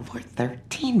 12 or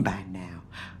 13 by now.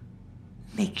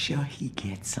 Make sure he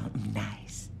gets something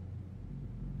nice.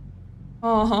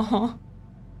 Oh.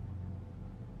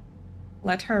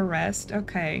 Let her rest.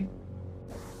 Okay.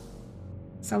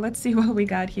 So let's see what we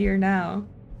got here now.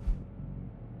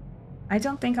 I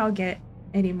don't think I'll get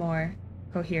any more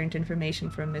coherent information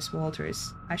from Miss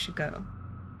Walters. I should go.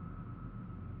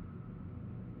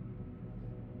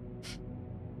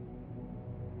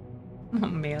 Oh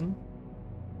man.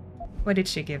 What did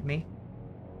she give me?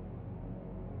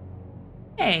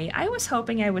 Hey, I was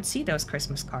hoping I would see those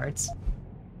Christmas cards.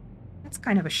 That's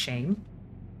kind of a shame.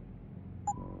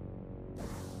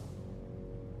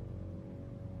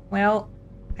 Well,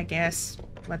 I guess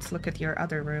let's look at your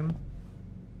other room.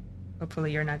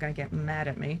 Hopefully you're not gonna get mad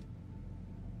at me.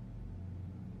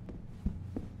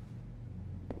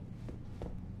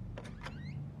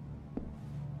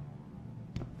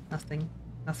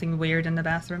 Nothing weird in the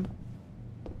bathroom.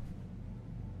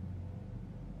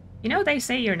 You know, they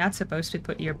say you're not supposed to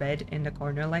put your bed in the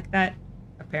corner like that.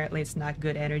 Apparently it's not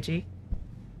good energy.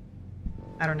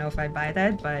 I don't know if I'd buy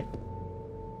that, but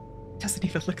it doesn't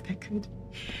even look that good.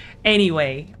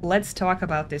 Anyway, let's talk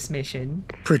about this mission.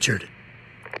 Pritchard,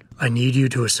 I need you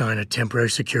to assign a temporary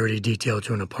security detail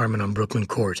to an apartment on Brooklyn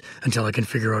Court until I can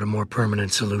figure out a more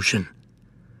permanent solution.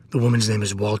 The woman's name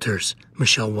is Walters,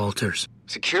 Michelle Walters.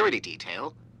 Security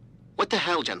detail? What the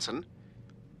hell, Jensen?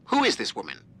 Who is this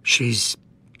woman? She's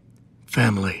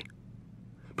family.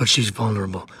 But she's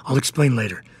vulnerable. I'll explain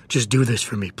later. Just do this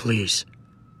for me, please.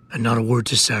 And not a word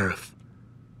to Sarif.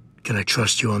 Can I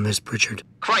trust you on this, Pritchard?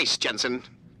 Christ, Jensen.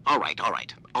 All right.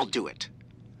 I'll do it.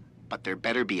 But there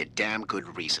better be a damn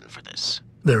good reason for this.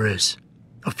 There is.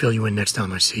 I'll fill you in next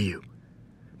time I see you.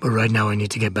 But right now I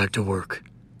need to get back to work.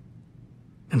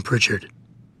 And Pritchard,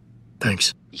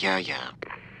 thanks. Yeah.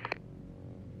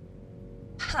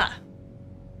 Huh.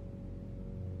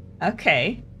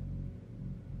 Okay.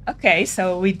 Okay,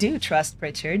 so we do trust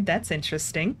Pritchard. That's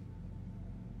interesting.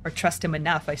 Or trust him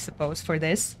enough, I suppose, for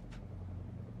this.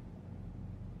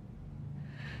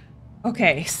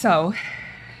 Okay, so...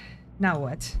 now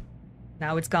what?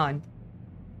 Now it's gone.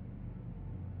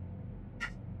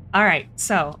 Alright,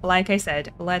 so, like I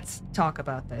said, let's talk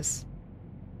about this.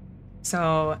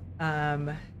 So,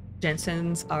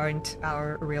 Jensen's aren't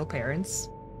our real parents.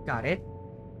 Got it.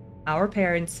 Our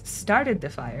parents started the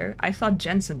fire. I thought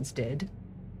Jensen's did.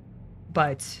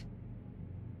 But...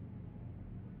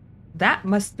 that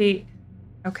must be...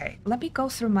 okay, let me go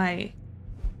through my...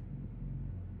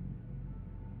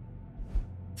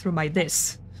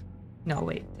 this. No,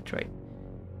 wait, Detroit.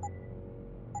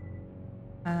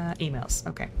 Emails,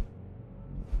 okay.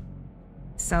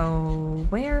 So,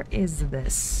 where is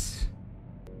this?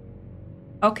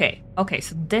 Okay,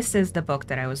 so this is the book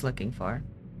that I was looking for.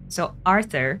 So,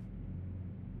 Arthur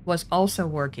was also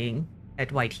working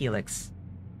at White Helix.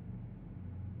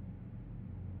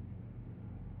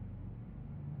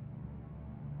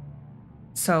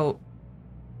 So,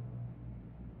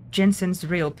 Jensen's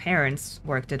real parents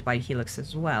worked at White Helix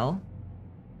as well.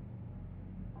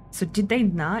 So did they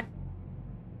not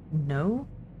know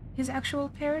his actual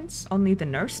parents? Only the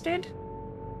nurse did?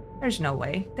 There's no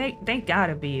way. They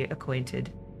gotta be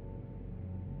acquainted.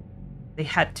 They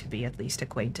had to be at least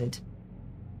acquainted.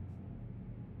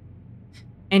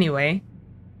 Anyway,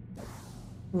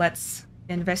 let's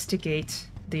investigate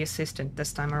the assistant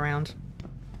this time around.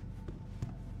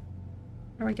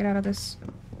 How do I get out of this?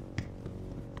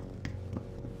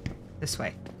 This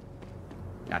way.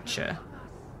 Gotcha.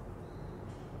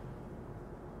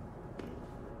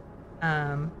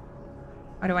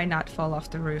 Why do I not fall off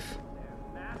the roof?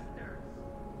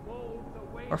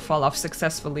 Or fall off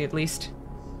successfully, at least.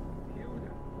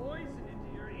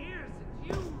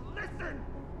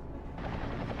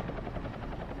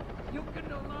 You can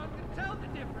no longer tell the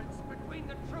difference between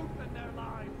the truth and their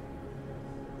lies.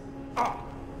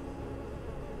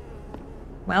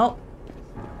 Well,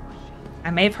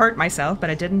 I may have hurt myself, but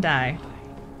I didn't die.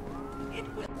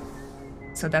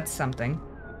 So that's something.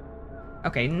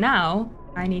 Okay, now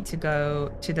I need to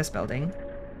go to this building.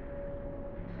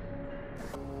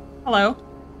 Hello.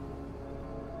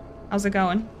 How's it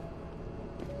going?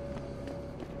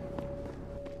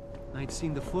 I'd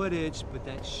seen the footage, but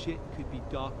that shit could be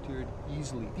doctored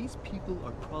easily. These people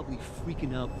are probably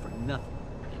freaking out for nothing.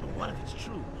 And what if it's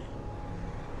true, man?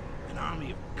 An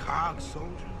army of cog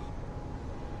soldiers?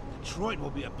 Detroit will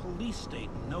be a police state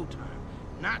in no time.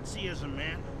 Nazism,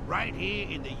 man, right here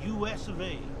in the U.S. of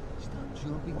A. Stop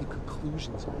jumping to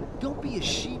conclusions. Don't be a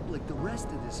sheep like the rest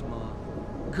of this mob.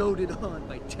 Goaded on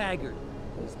by Taggart,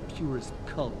 his purest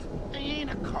cult. They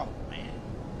ain't a cult, man.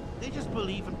 They just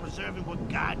believe in preserving what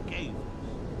God gave us.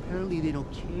 Apparently they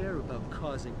don't care about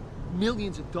causing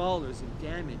millions of dollars in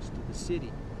damage to the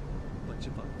city. Bunch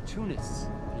of opportunists,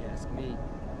 if you ask me.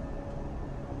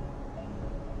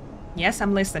 Yes,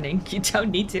 I'm listening. You don't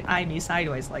need to eye me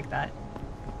sideways like that.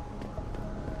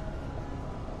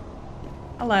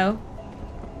 Hello.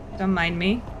 Don't mind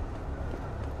me.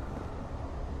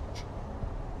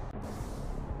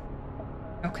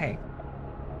 Okay.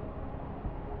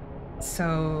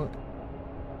 So...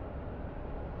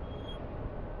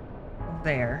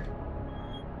 there.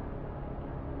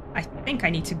 I think I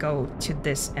need to go to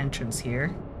this entrance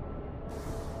here.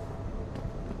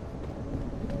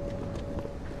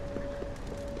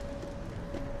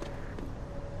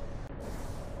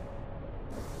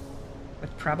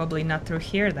 But probably not through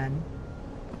here then.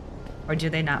 Or do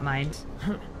they not mind?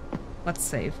 Let's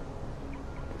save.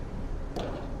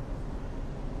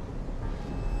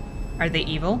 Are they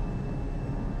evil?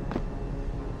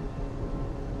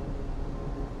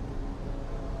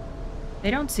 They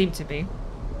don't seem to be.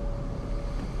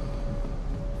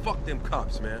 Fuck them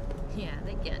cops, man. Yeah,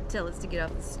 they can't tell us to get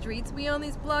off the streets. We own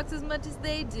these blocks as much as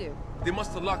they do. They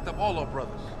must have locked up all our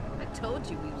brothers. I told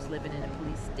you we was living in a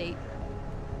police state.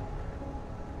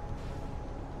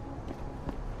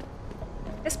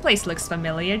 This place looks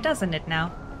familiar, doesn't it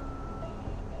now?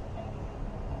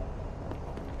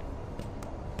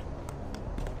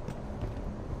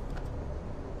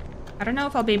 I don't know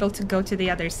if I'll be able to go to the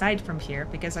other side from here,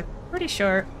 because I'm pretty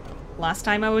sure last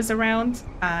time I was around,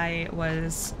 I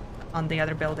was on the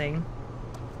other building.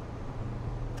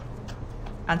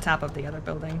 On top of the other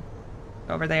building.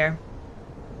 Over there.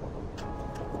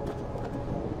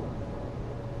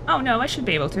 Oh no, I should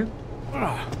be able to.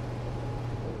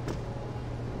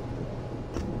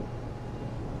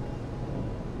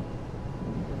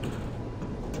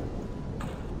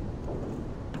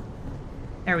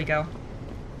 There we go.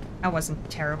 That wasn't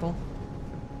terrible.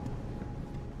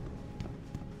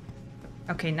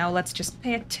 Okay, now let's just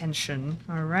pay attention,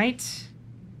 alright?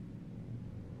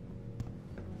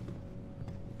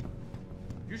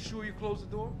 You sure you closed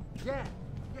the door? Yeah.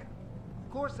 Of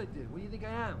course I did. What do you think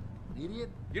I am? An idiot?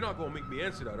 You're not gonna make me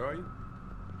answer that, are you?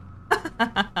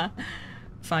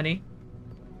 Funny.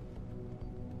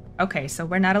 Okay, so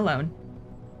we're not alone.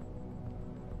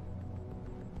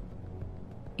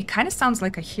 It kind of sounds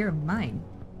like I hear mine.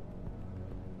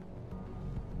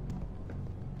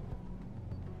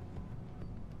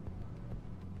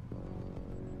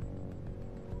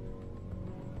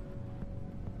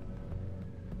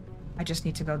 I just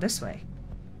need to go this way.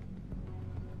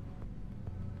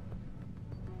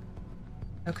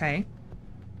 Okay.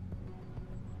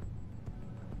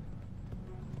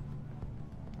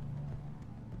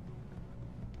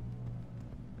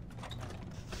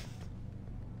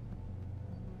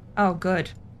 Oh, good.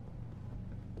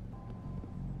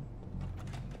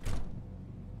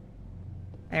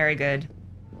 Very good.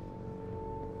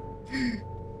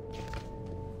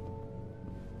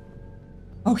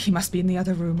 Oh, he must be in the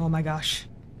other room. Oh my gosh.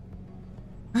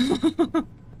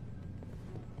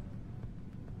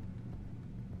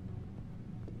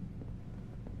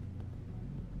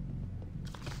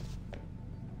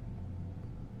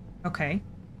 Okay.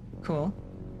 Cool.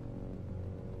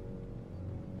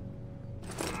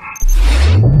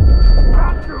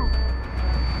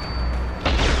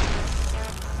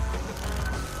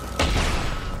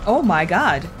 Oh my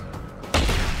god.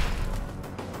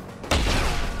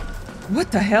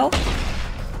 What the hell?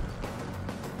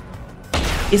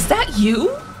 Is that you?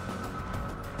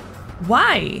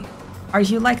 Why are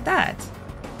you like that?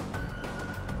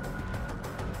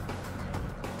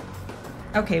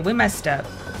 Okay, we messed up.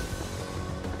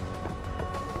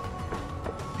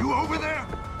 You over there?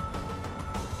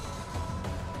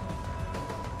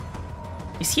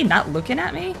 Is he not looking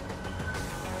at me?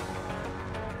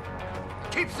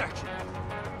 Keep searching.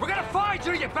 We're gonna find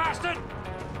you, you bastard!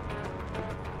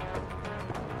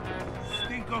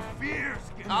 Stink of fear,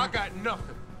 Skinner. I got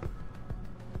nothing.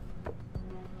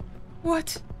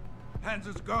 What?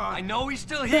 Hanser's gone. I know he's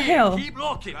still The here. hell? Keep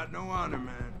looking. Got no honor,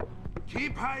 man.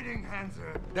 Keep hiding,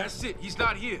 Hanser. That's it. He's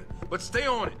not here. But stay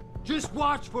on it. Just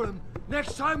watch for him.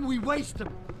 Next time we waste him.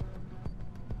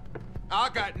 I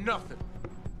got nothing.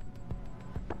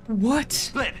 What?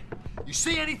 Split. You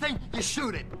see anything, you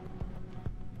shoot it.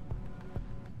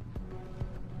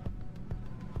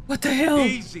 What the hell?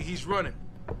 Easy, he's running.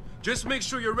 Just make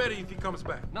sure you're ready if he comes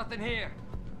back. Nothing here.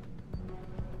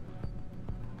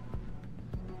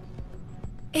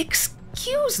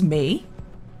 Excuse me?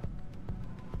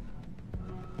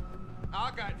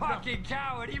 I got Fucking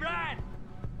coward, he ran!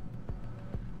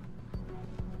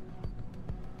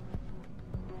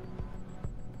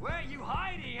 Where are you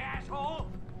hiding, asshole?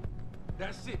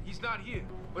 That's it. He's not here.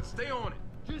 But stay on it.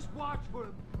 Just watch for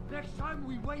him. Next time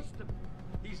we waste him.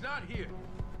 He's not here.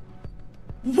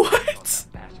 What?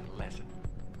 Bastard lesson.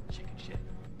 Chicken shit.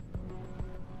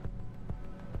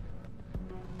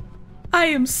 I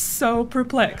am so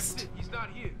perplexed. That's it. He's not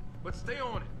here. But stay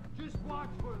on it. Just watch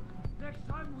for him. Next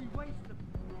time we waste him.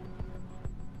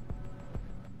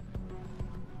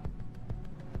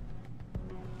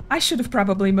 I should have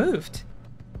probably moved.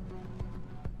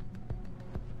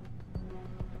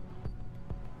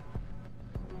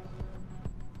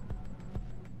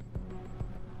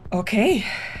 Okay.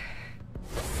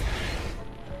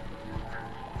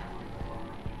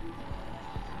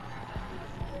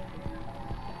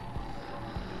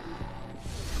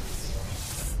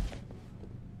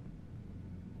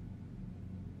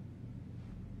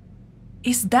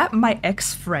 Is that my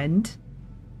ex-friend?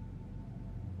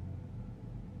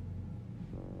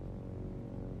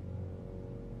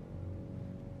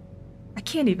 I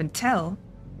can't even tell.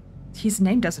 His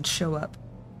name doesn't show up.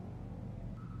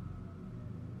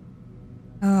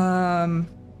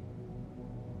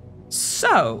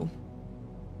 So.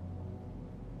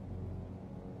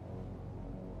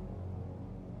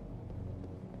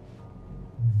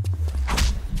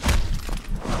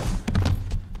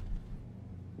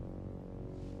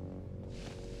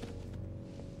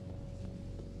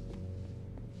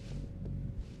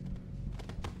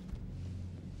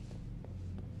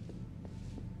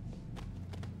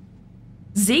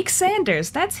 Zeke Sanders,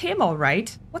 that's him all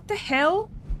right. What the hell?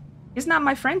 He's not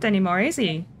my friend anymore, is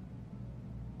he?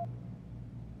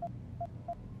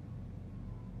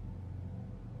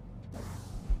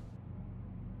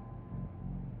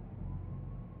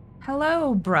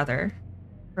 Hello, brother.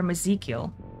 From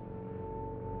Ezekiel.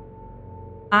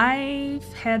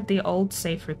 I've had the old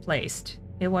safe replaced.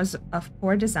 It was of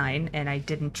poor design and I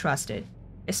didn't trust it.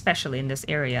 especially in this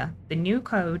area. The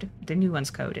nuance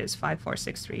code is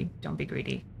 5463. Don't be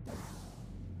greedy.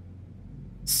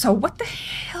 So what the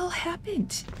hell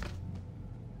happened?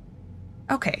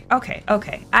 Okay.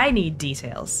 I need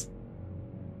details.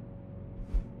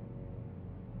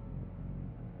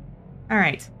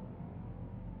 Alright.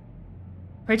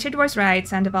 Richard was right.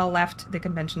 Sandoval left the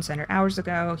convention center hours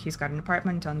ago. He's got an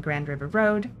apartment on Grand River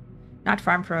Road, not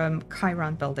far from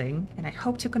Chiron Building, and I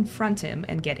hope to confront him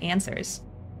and get answers.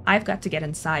 I've got to get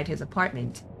inside his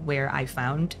apartment, where I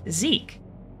found Zeke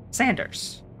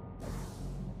Sanders,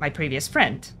 my previous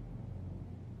friend.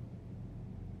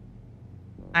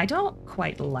 I don't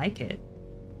quite like it.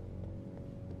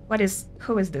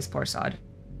 Who is this poor sod?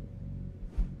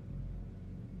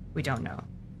 We don't know.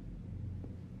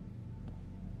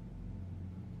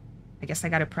 I guess I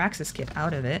got a Praxis kit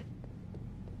out of it.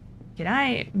 Could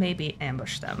I maybe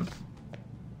ambush them?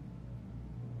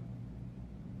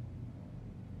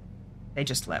 They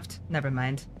just left. Never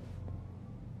mind.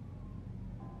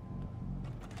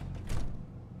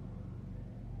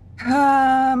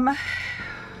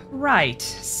 Right.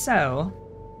 So,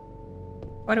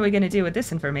 what are we gonna do with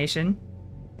this information?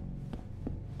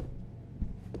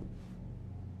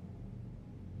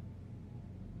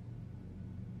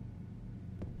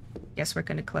 Guess we're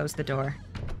gonna close the door.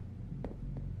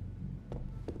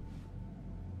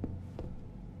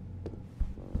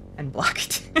 And block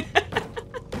it.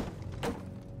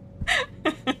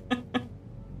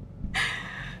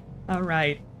 All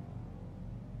right.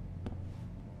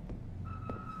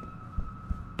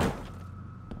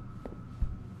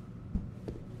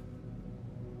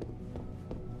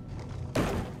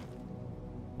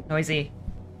 Noisy.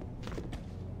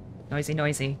 Noisy,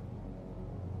 noisy.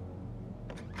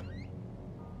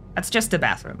 That's just a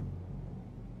bathroom.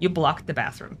 You blocked the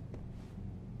bathroom.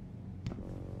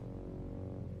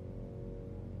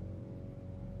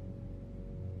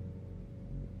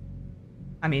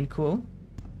 I mean, cool.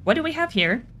 What do we have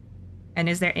here? And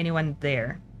is there anyone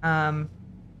there?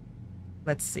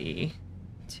 Let's see.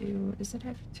 Two, does it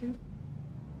have two?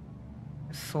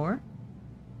 4?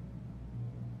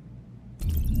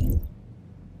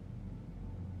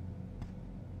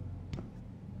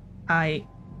 I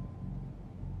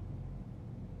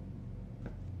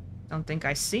don't think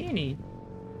I see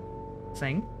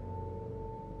anything.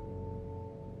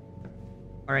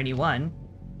 Or anyone.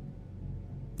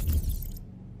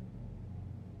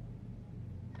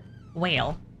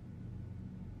 Well,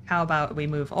 how about we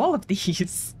move all of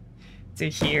these to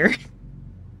here?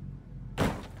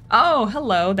 Oh,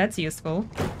 hello, that's useful.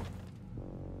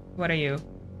 What are you?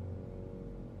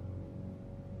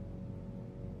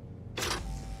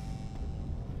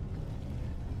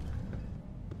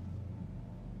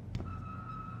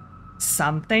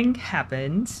 Something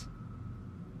happened.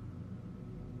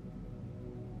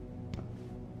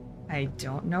 I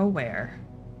don't know where.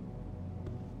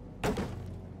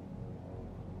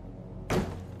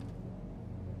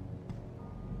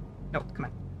 No, come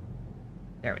on.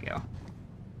 There we go.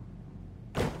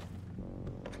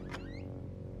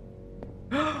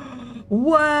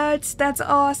 What? That's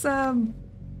awesome!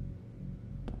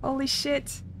 Holy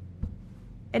shit.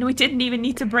 And we didn't even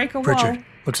need to break a wall. Pritchard,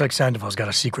 looks like Sandoval's got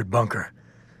a secret bunker.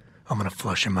 I'm gonna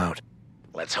flush him out.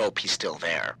 Let's hope he's still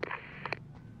there.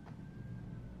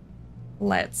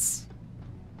 Let's.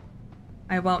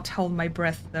 I won't hold my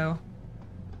breath, though.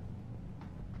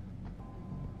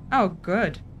 Oh,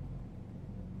 good.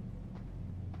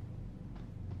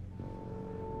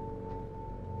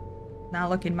 Not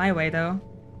looking my way, though.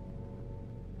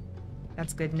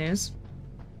 That's good news.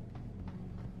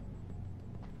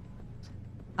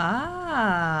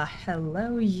 Ah,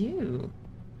 hello you.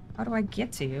 How do I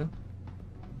get to you?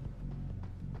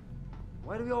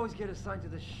 Why do we always get assigned to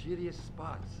the shittiest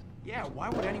spots? Yeah, why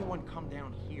would anyone come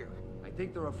down here? I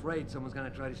think they're afraid someone's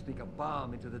gonna try to sneak a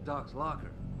bomb into the doc's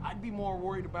locker. I'd be more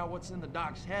worried about what's in the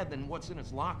doc's head than what's in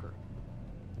his locker.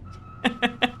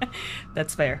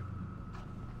 That's fair.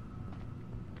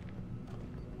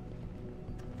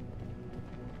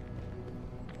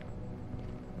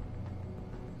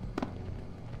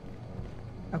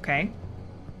 Okay.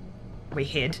 We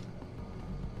hid.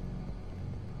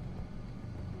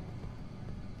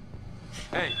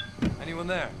 Hey, anyone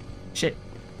there? Shit.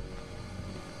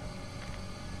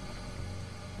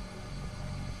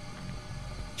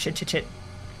 Shit, shit, shit.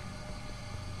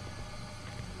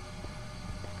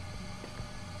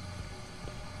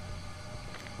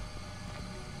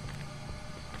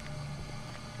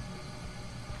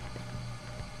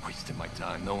 Wasting my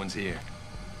time, no one's here.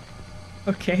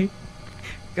 Okay.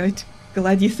 Good.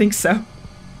 Glad you think so.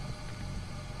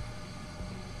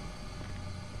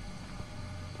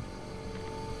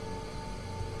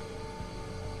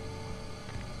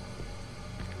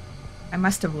 I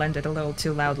must have lended a little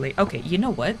too loudly. Okay, you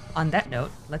know what? On that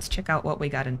note, let's check out what we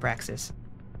got in Praxis.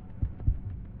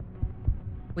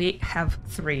 We have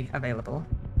 3 available.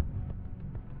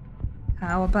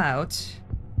 How about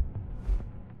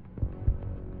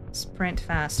sprint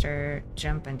faster,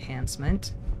 jump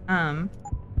enhancement?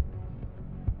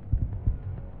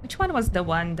 Which one was the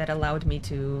one that allowed me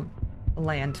to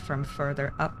land from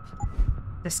further up?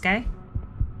 This guy?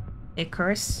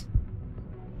 Icarus?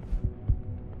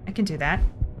 I can do that.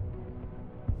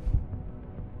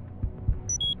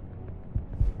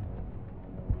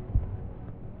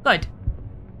 Good.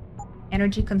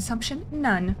 Energy consumption?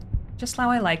 None. Just how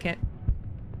I like it.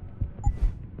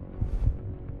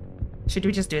 Should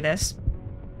we just do this?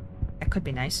 That could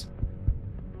be nice.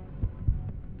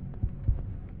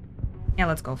 Yeah,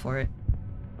 let's go for it.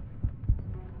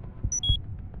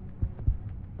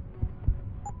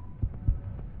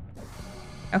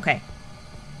 Okay.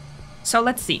 So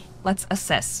let's see. Let's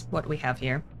assess what we have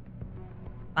here.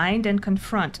 Find and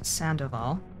confront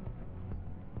Sandoval.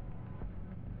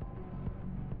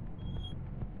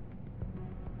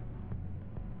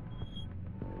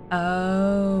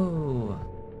 Oh.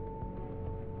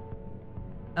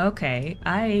 Okay,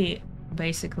 I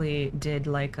basically did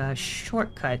like a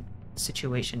shortcut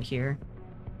situation here.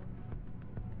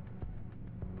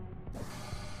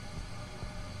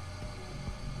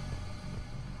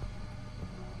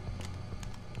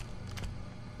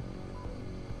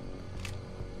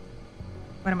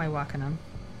 What am I walking on?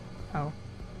 Oh.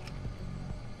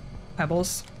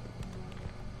 Pebbles.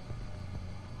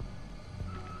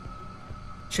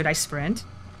 Should I sprint?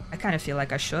 I kind of feel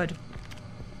like I should.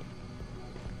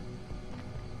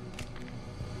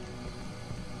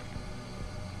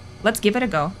 Let's give it a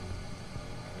go.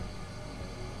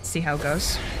 See how it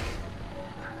goes.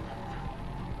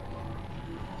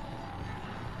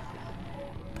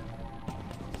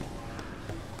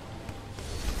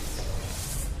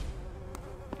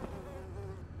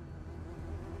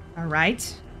 All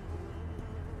right.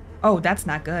 Oh, that's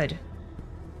not good.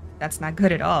 That's not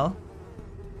good at all.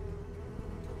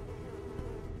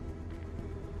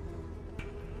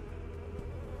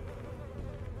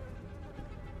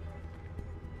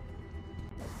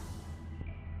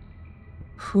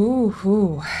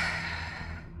 Whew.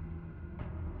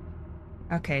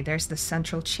 Okay, there's the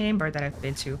central chamber that I've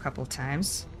been to a couple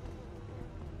times.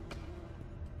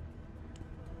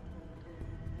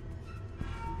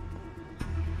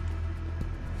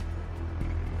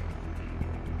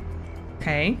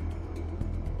 Okay.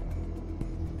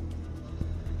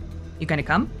 You gonna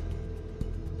come?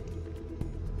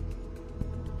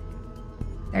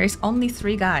 There is only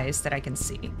 3 guys that I can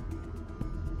see.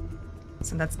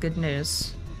 So that's good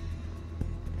news.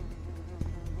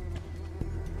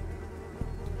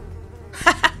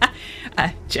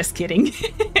 Just kidding.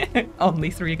 Only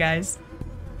 3 guys.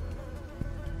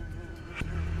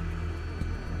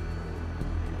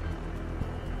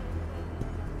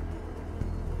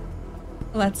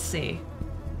 Let's see.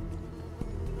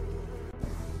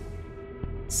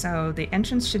 So the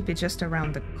entrance should be just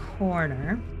around the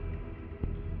corner.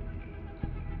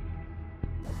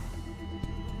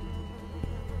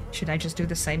 Should I just do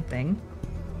the same thing?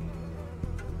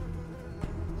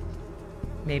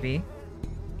 Maybe.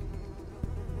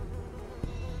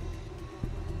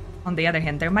 On the other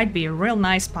hand, there might be a real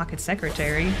nice pocket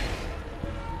secretary.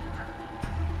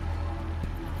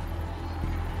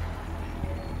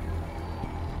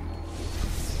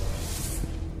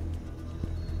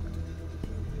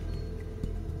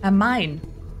 A mine.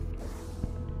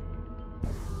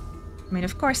 I mean,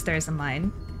 of course there's a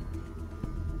mine.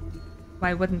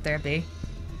 Why wouldn't there be?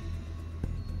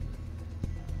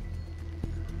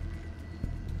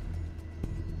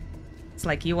 It's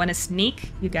like, you want to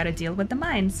sneak, you gotta deal with the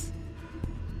mines.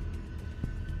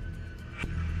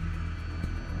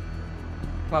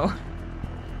 Whoa.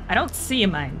 I don't see a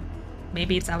mine.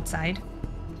 Maybe it's outside.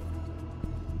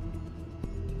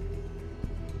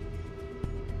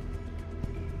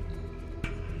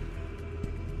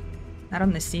 Not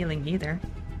on the ceiling either.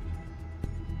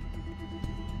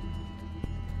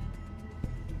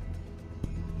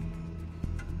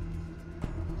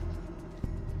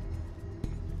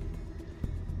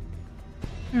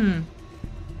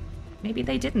 Maybe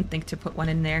they didn't think to put one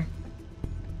in there.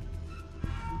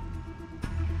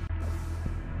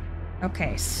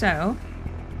 Okay, so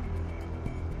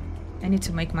I need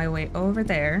to make my way over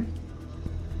there.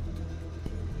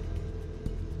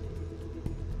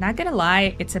 Not gonna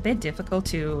lie, it's a bit difficult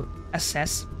to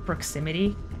assess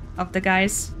proximity of the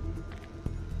guys.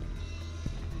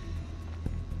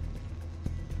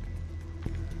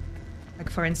 Like,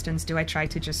 for instance, do I try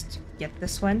to just get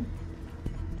this one?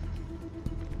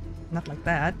 Not like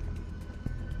that.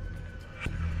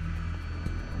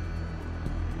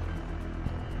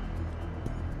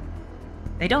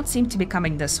 They don't seem to be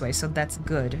coming this way, so that's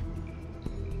good.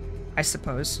 I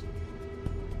suppose.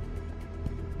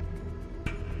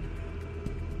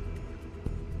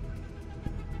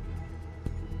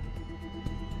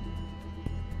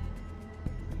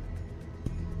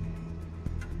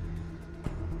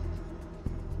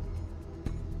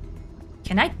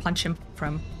 Can I punch him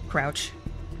from crouch?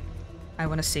 I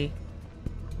want to see.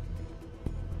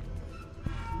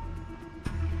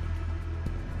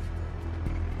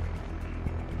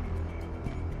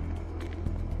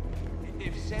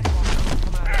 If Seth wants to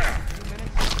come out in a few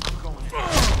minutes, I'm going in.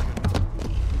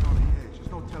 Get on the edge. Just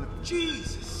don't tell him.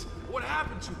 Jesus! What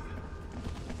happened to you?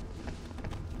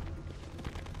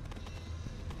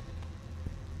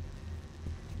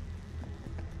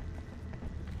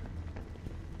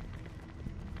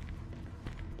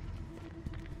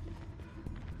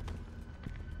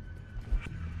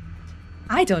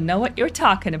 I don't know what you're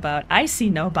talking about. I see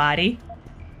nobody.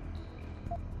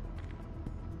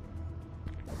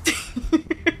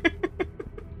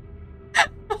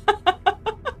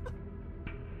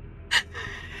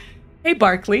 Hey,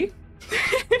 Barkley.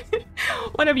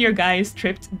 One of your guys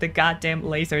tripped the goddamn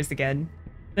lasers again.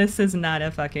 This is not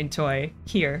a fucking toy.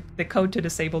 Here, the code to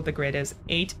disable the grid is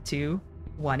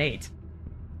 8218.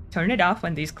 Turn it off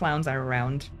when these clowns are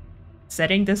around.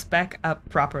 Setting this back up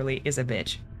properly is a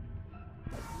bitch.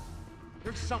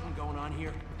 There's something going on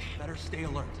here. Better stay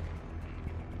alert.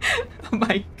 Oh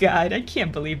my god, I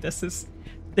can't believe this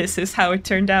is how it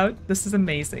turned out. This is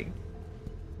amazing.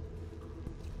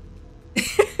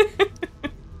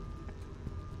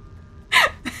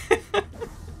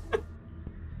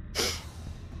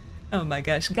 Oh my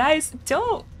gosh, guys,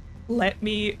 don't let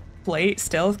me play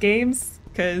stealth games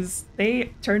because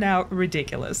they turn out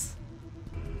ridiculous.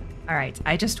 Alright,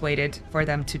 I just waited for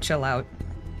them to chill out.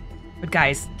 But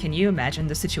guys, can you imagine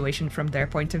the situation from their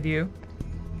point of view?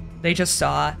 They just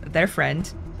saw their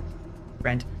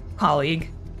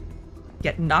colleague,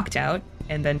 get knocked out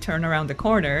and then turn around the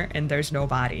corner and there's no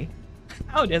body.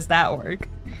 How does that work?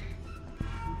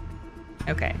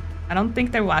 Okay, I don't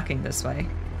think they're walking this way.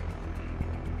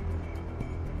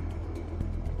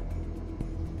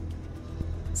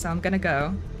 So I'm gonna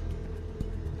go.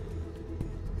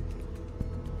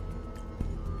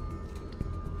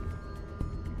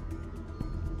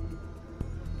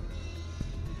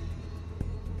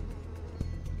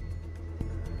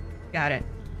 Got it.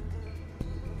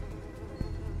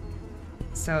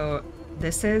 So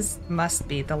this must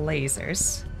be the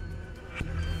lasers.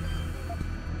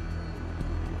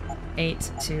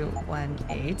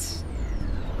 8218.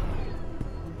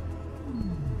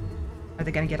 Are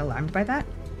they gonna get alarmed by that?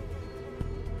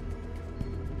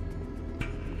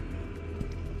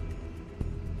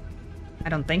 I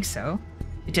don't think so.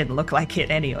 It didn't look like it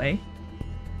anyway.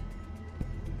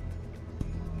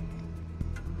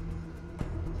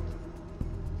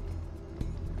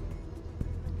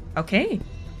 Okay,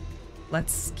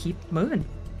 let's keep moving.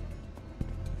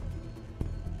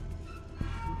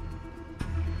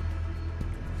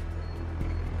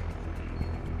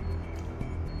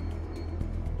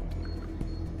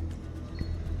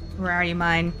 Where are you,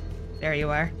 mine? There you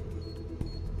are.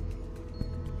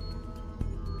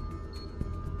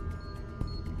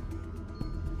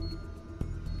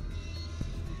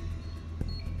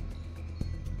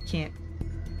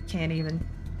 Can't even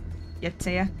get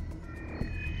to ya.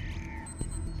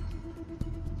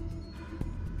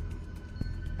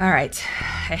 Alright,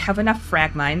 I have enough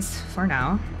frag mines for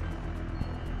now.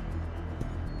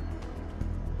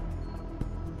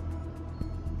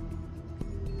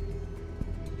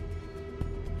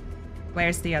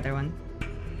 Where's the other one?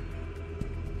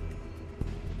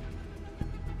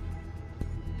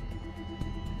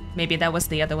 Maybe that was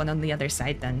the other one on the other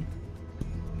side then.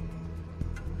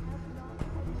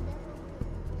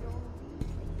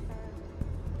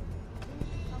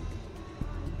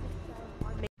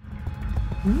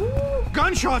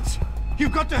 Gunshots!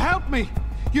 You've got to help me!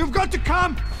 You've got to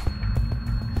come!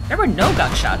 There were no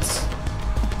gunshots.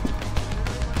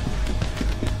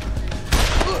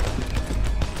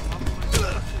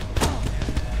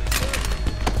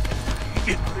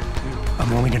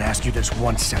 I'm only gonna ask you this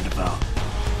once, Sandoval.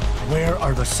 Where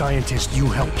are the scientists you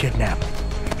helped kidnap?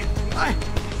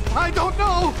 I don't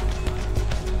know!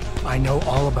 I know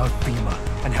all about FEMA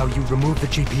and how you removed the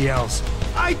GPLs.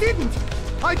 I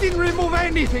didn't remove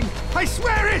anything! I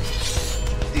swear it!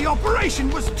 The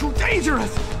operation was too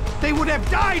dangerous! They would have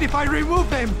died if I removed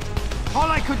them! All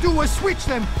I could do was switch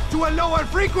them to a lower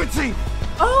frequency!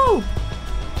 Oh!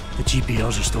 The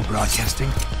GPLs are still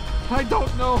broadcasting? I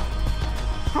don't know.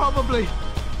 probably.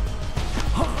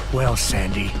 Well,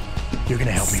 Sandy, you're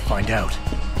gonna help me find out.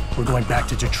 We're going back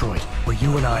to Detroit, where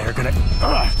you and I are gonna...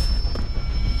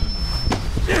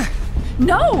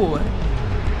 No!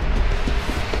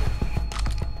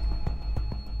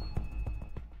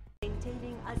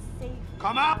 Maintaining a safe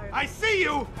Come up! I see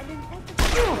you! and an ethical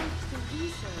approach to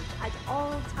research at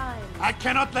all times. I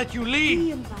cannot let you We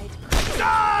leave! invite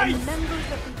Die! and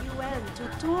members of the UN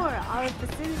to tour our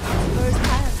facilities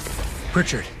firsthand.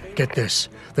 Pritchard, get this.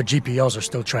 The GPLs are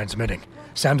still transmitting.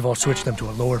 Sandoval switched them to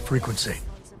a lower frequency.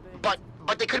 But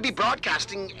they could be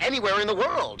broadcasting anywhere in the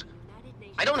world.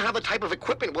 I don't have the type of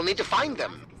equipment we'll need to find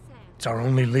them. It's our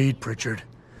only lead, Pritchard.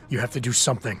 You have to do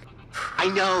something. I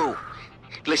know.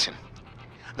 Listen,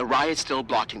 the riot's still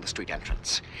blocking the street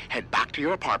entrance. Head back to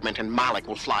your apartment and Malik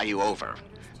will fly you over.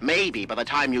 Maybe by the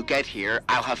time you get here,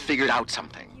 I'll have figured out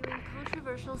something.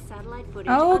 Controversial satellite footage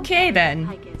Okay, then.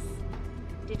 Picus.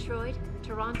 Detroit,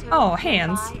 Toronto, Oh,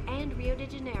 hands. Mumbai, and Rio de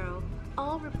Janeiro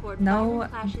all report No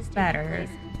violent clashes taking better. place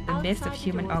The myth outside of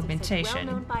human doors such augmentation.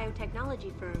 well-known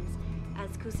biotechnology firms as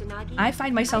Kusanagi, I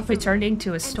find myself Isolate, returning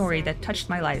to a and story that Sarif touched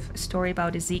my Industries. life, a story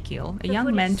about Ezekiel, a The young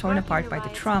footage man torn sparking apart the by the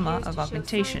riots trauma appears of to show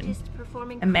augmentation. scientists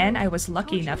performing A man crude, I was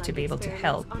lucky enough to be able to torture-like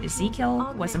help. experiments on Ezekiel teams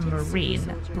of was a augmented Marine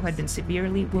super who had been soldiers.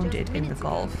 severely wounded Just in the minutes ago,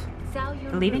 Gulf. Zhao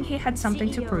Yunru, Believing he had something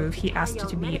to CEO prove, of he the asked to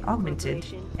Taiyang be Medical augmented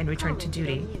Corporation, and returned to commented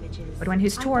duty. on the images. But when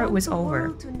his I tour want was the over,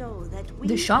 world to know that we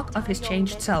the shock at of his Taiyang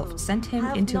changed self Medical sent him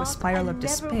have into a not spiral of and never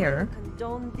despair. will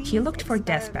condone He these looked for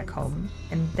death back experiments. home,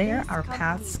 and there This our company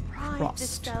paths prides crossed.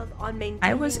 itself on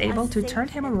I was maintaining able a to safe turn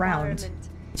him around, environment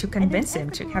to and an convince him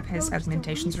to ethical have his approach to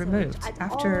augmentations research removed at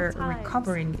after all times.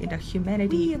 recovering in a We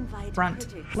humanity invite front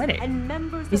critics clinic. and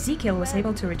members of Ezekiel the was UN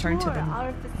able to return to tour the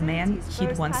our man facilities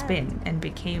he'd once firsthand. been and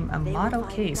became a They will model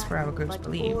find case for our nothing group's but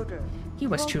belief. order, He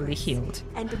was truly progress, healed.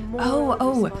 and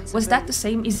moral Was that the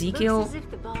same Ezekiel? Looks as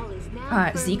if the ball is now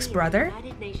firmly Zeke's in the brother?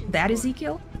 United Nations That court.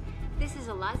 Ezekiel? This is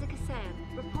Eliza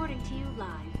Kassan reporting to you live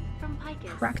from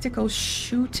Picus. Practical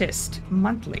Shootist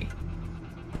Monthly.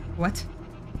 What?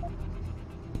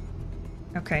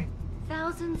 Okay.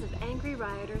 Thousands of angry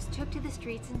rioters took to the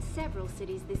streets in several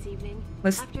cities this evening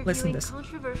Listen after to viewing this.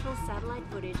 controversial satellite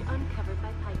footage uncovered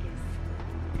by Picus.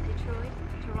 Detroit,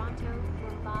 Toronto,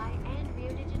 Mumbai, and Rio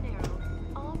de Janeiro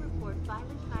all report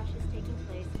violent clashes taking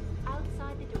place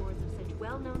outside the doors of such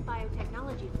well-known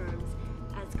biotechnology firms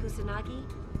as Kusanagi,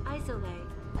 Isolate,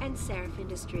 and Sarif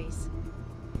Industries.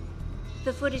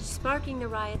 The footage sparking the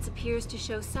riots appears to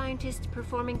show scientists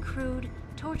performing crude,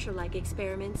 torture-like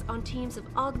experiments on teams of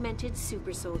augmented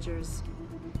super soldiers.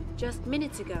 Just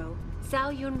minutes ago,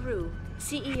 Zhao Yunru,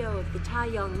 CEO of the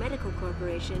Taiyang Medical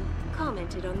Corporation,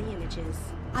 commented on the images.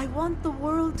 I want the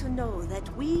world to know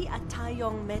that we at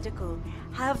Taiyang Medical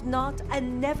have not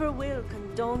and never will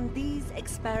condone these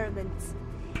experiments.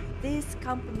 This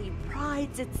company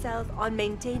prides itself on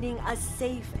maintaining a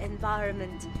safe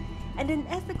environment and an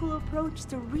ethical approach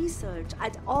to research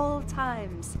at all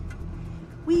times.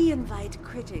 We invite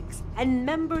critics and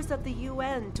members of the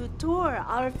UN to tour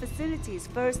our facilities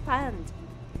firsthand.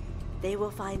 They will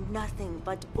find nothing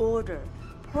but order,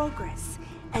 progress,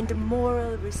 and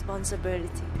moral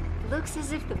responsibility. Looks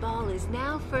as if the ball is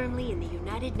now firmly in the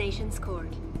United Nations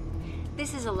court.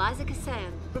 This is Eliza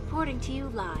Kassan reporting to you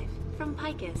live from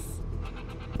Picus.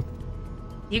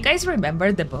 You guys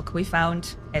remember the book we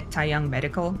found at Taiyang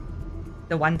Medical?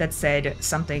 The one that said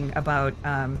something about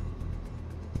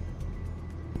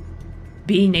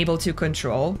being able to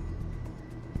control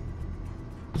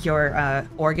your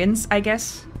organs, I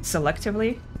guess,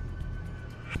 selectively?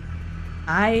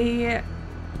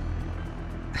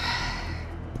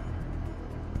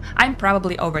 I'm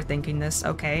probably overthinking this,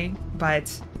 okay?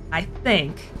 But I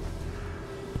think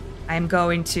I'm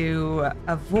going to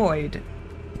avoid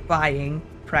buying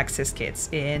Praxis kits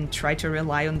and try to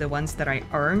rely on the ones that I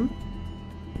earn.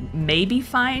 Maybe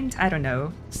find, I don't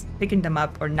know, picking them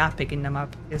up or not picking them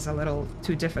up is a little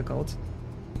too difficult.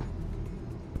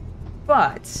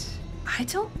 But I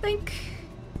don't think...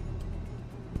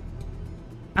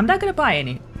 I'm not gonna buy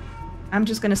any. I'm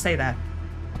just gonna say that.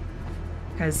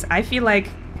 Because I feel like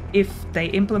if they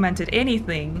implemented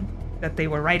anything that they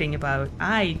were writing about,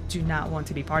 I do not want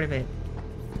to be part of it.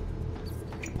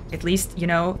 At least, you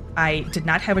know, I did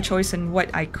not have a choice in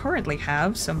what I currently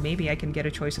have, so maybe I can get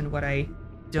a choice in what I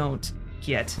don't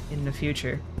get in the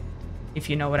future, if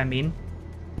you know what I mean.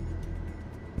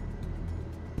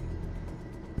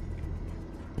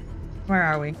 Where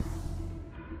are we?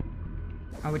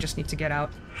 Oh, we just need to get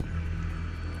out.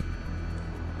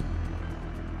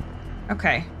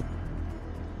 Okay.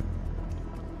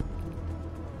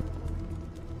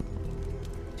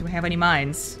 Do we have any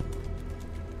mines?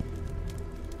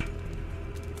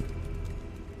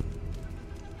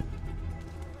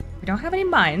 We don't have any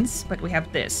mines, but we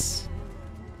have this.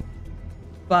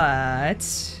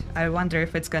 But I wonder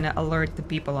if it's gonna alert the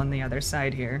people on the other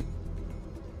side here.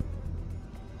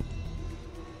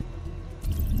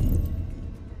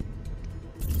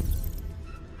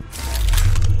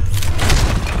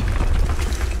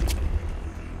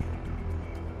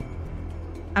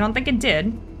 I don't think it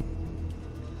did.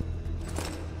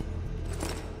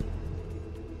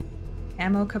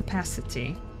 Ammo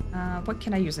capacity. What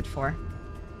can I use it for?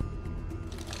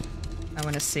 I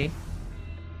want to see.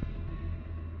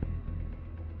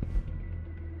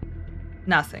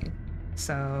 Nothing.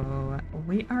 So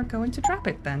we are going to drop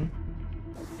it then.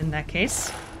 In that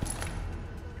case.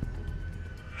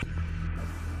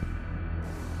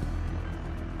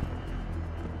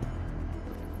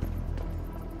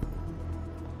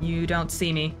 You don't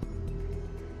see me.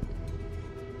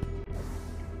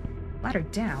 Ladder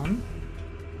down.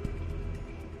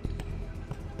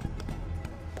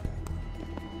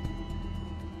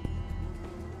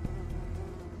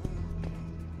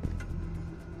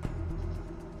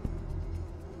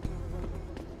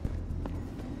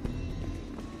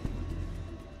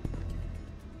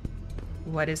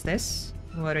 What is this?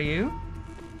 What are you?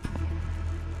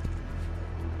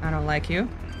 I don't like you.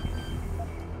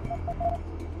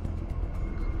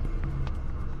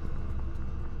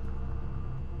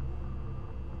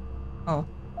 Oh.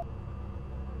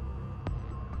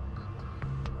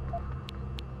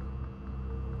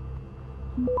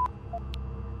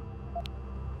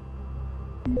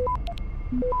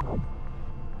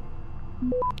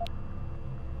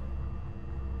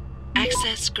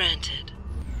 Access granted.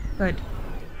 Good.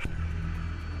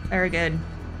 Very good.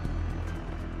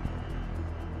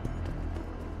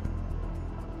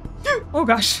 Oh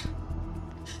gosh.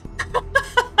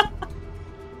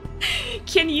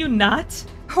 Can you not?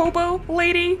 Hobo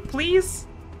lady, please?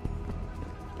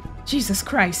 Jesus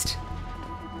Christ.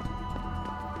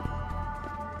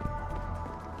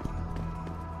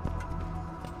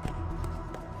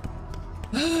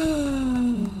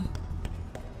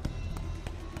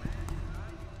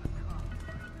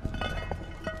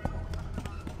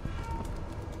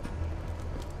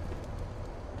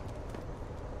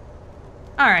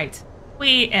 Alright,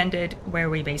 we ended where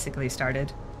we basically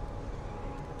started.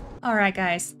 Alright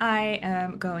guys, I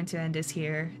am going to end this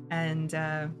here, and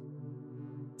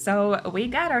so we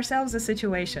got ourselves a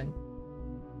situation.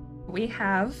 We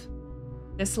have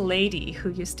this lady who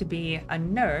used to be a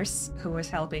nurse who was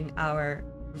helping our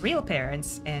real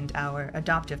parents and our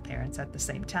adoptive parents at the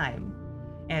same time.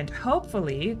 And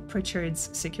hopefully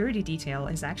Pritchard's security detail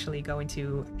is actually going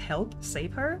to help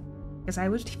save her, because I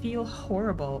would feel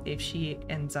horrible if she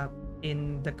ends up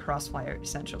in the crossfire,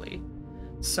 essentially.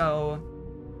 So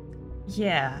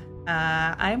yeah,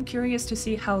 I'm curious to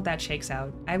see how that shakes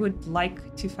out. I would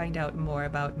like to find out more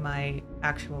about my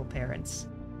actual parents.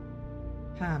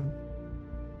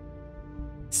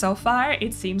 So far,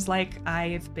 it seems like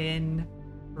I've been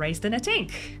raised in a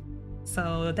tank,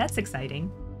 so that's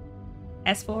exciting.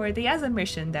 As for the other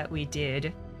mission that we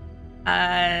did,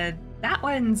 that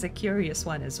one's a curious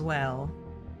one as well.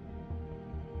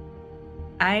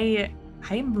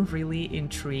 I'm really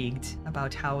intrigued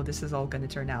about how this is all going to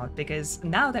turn out, because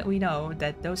now that we know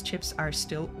that those chips are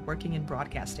still working in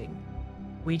broadcasting,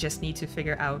 we just need to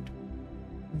figure out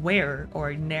where,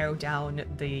 or narrow down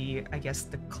the, I guess,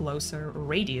 the closer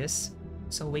radius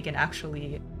so we can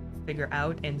actually figure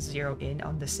out and zero in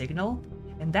on the signal.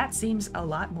 And that seems a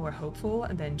lot more hopeful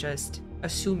than just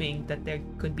assuming that there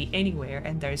could be anywhere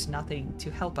and there's nothing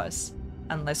to help us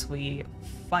unless we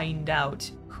find out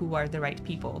who are the right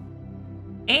people.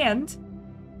 And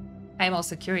I'm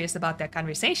also curious about that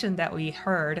conversation that we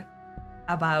heard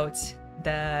about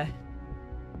the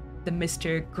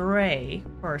Mr. Gray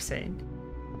person.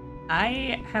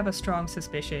 I have a strong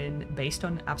suspicion, based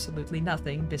on absolutely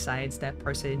nothing besides that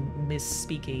person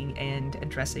misspeaking and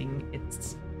addressing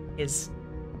his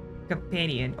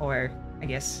companion, or I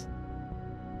guess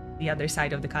the other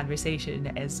side of the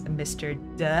conversation, as Mr.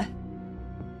 Duh.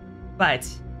 But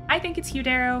I think it's Hugh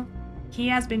Darrow. He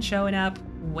has been showing up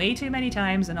way too many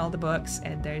times in all the books,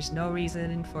 and there's no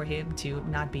reason for him to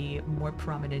not be more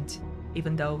prominent,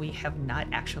 even though we have not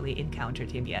actually encountered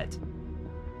him yet.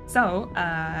 So,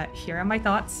 here are my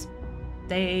thoughts.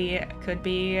 They could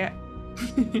be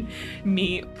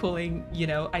me pulling, you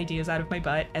know, ideas out of my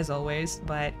butt, as always,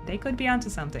 but they could be onto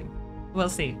something. We'll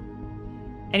see.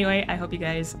 Anyway, I hope you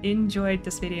guys enjoyed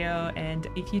this video, and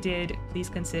if you did, please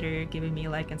consider giving me a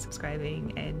like and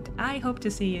subscribing, and I hope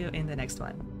to see you in the next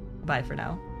one. Bye for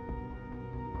now.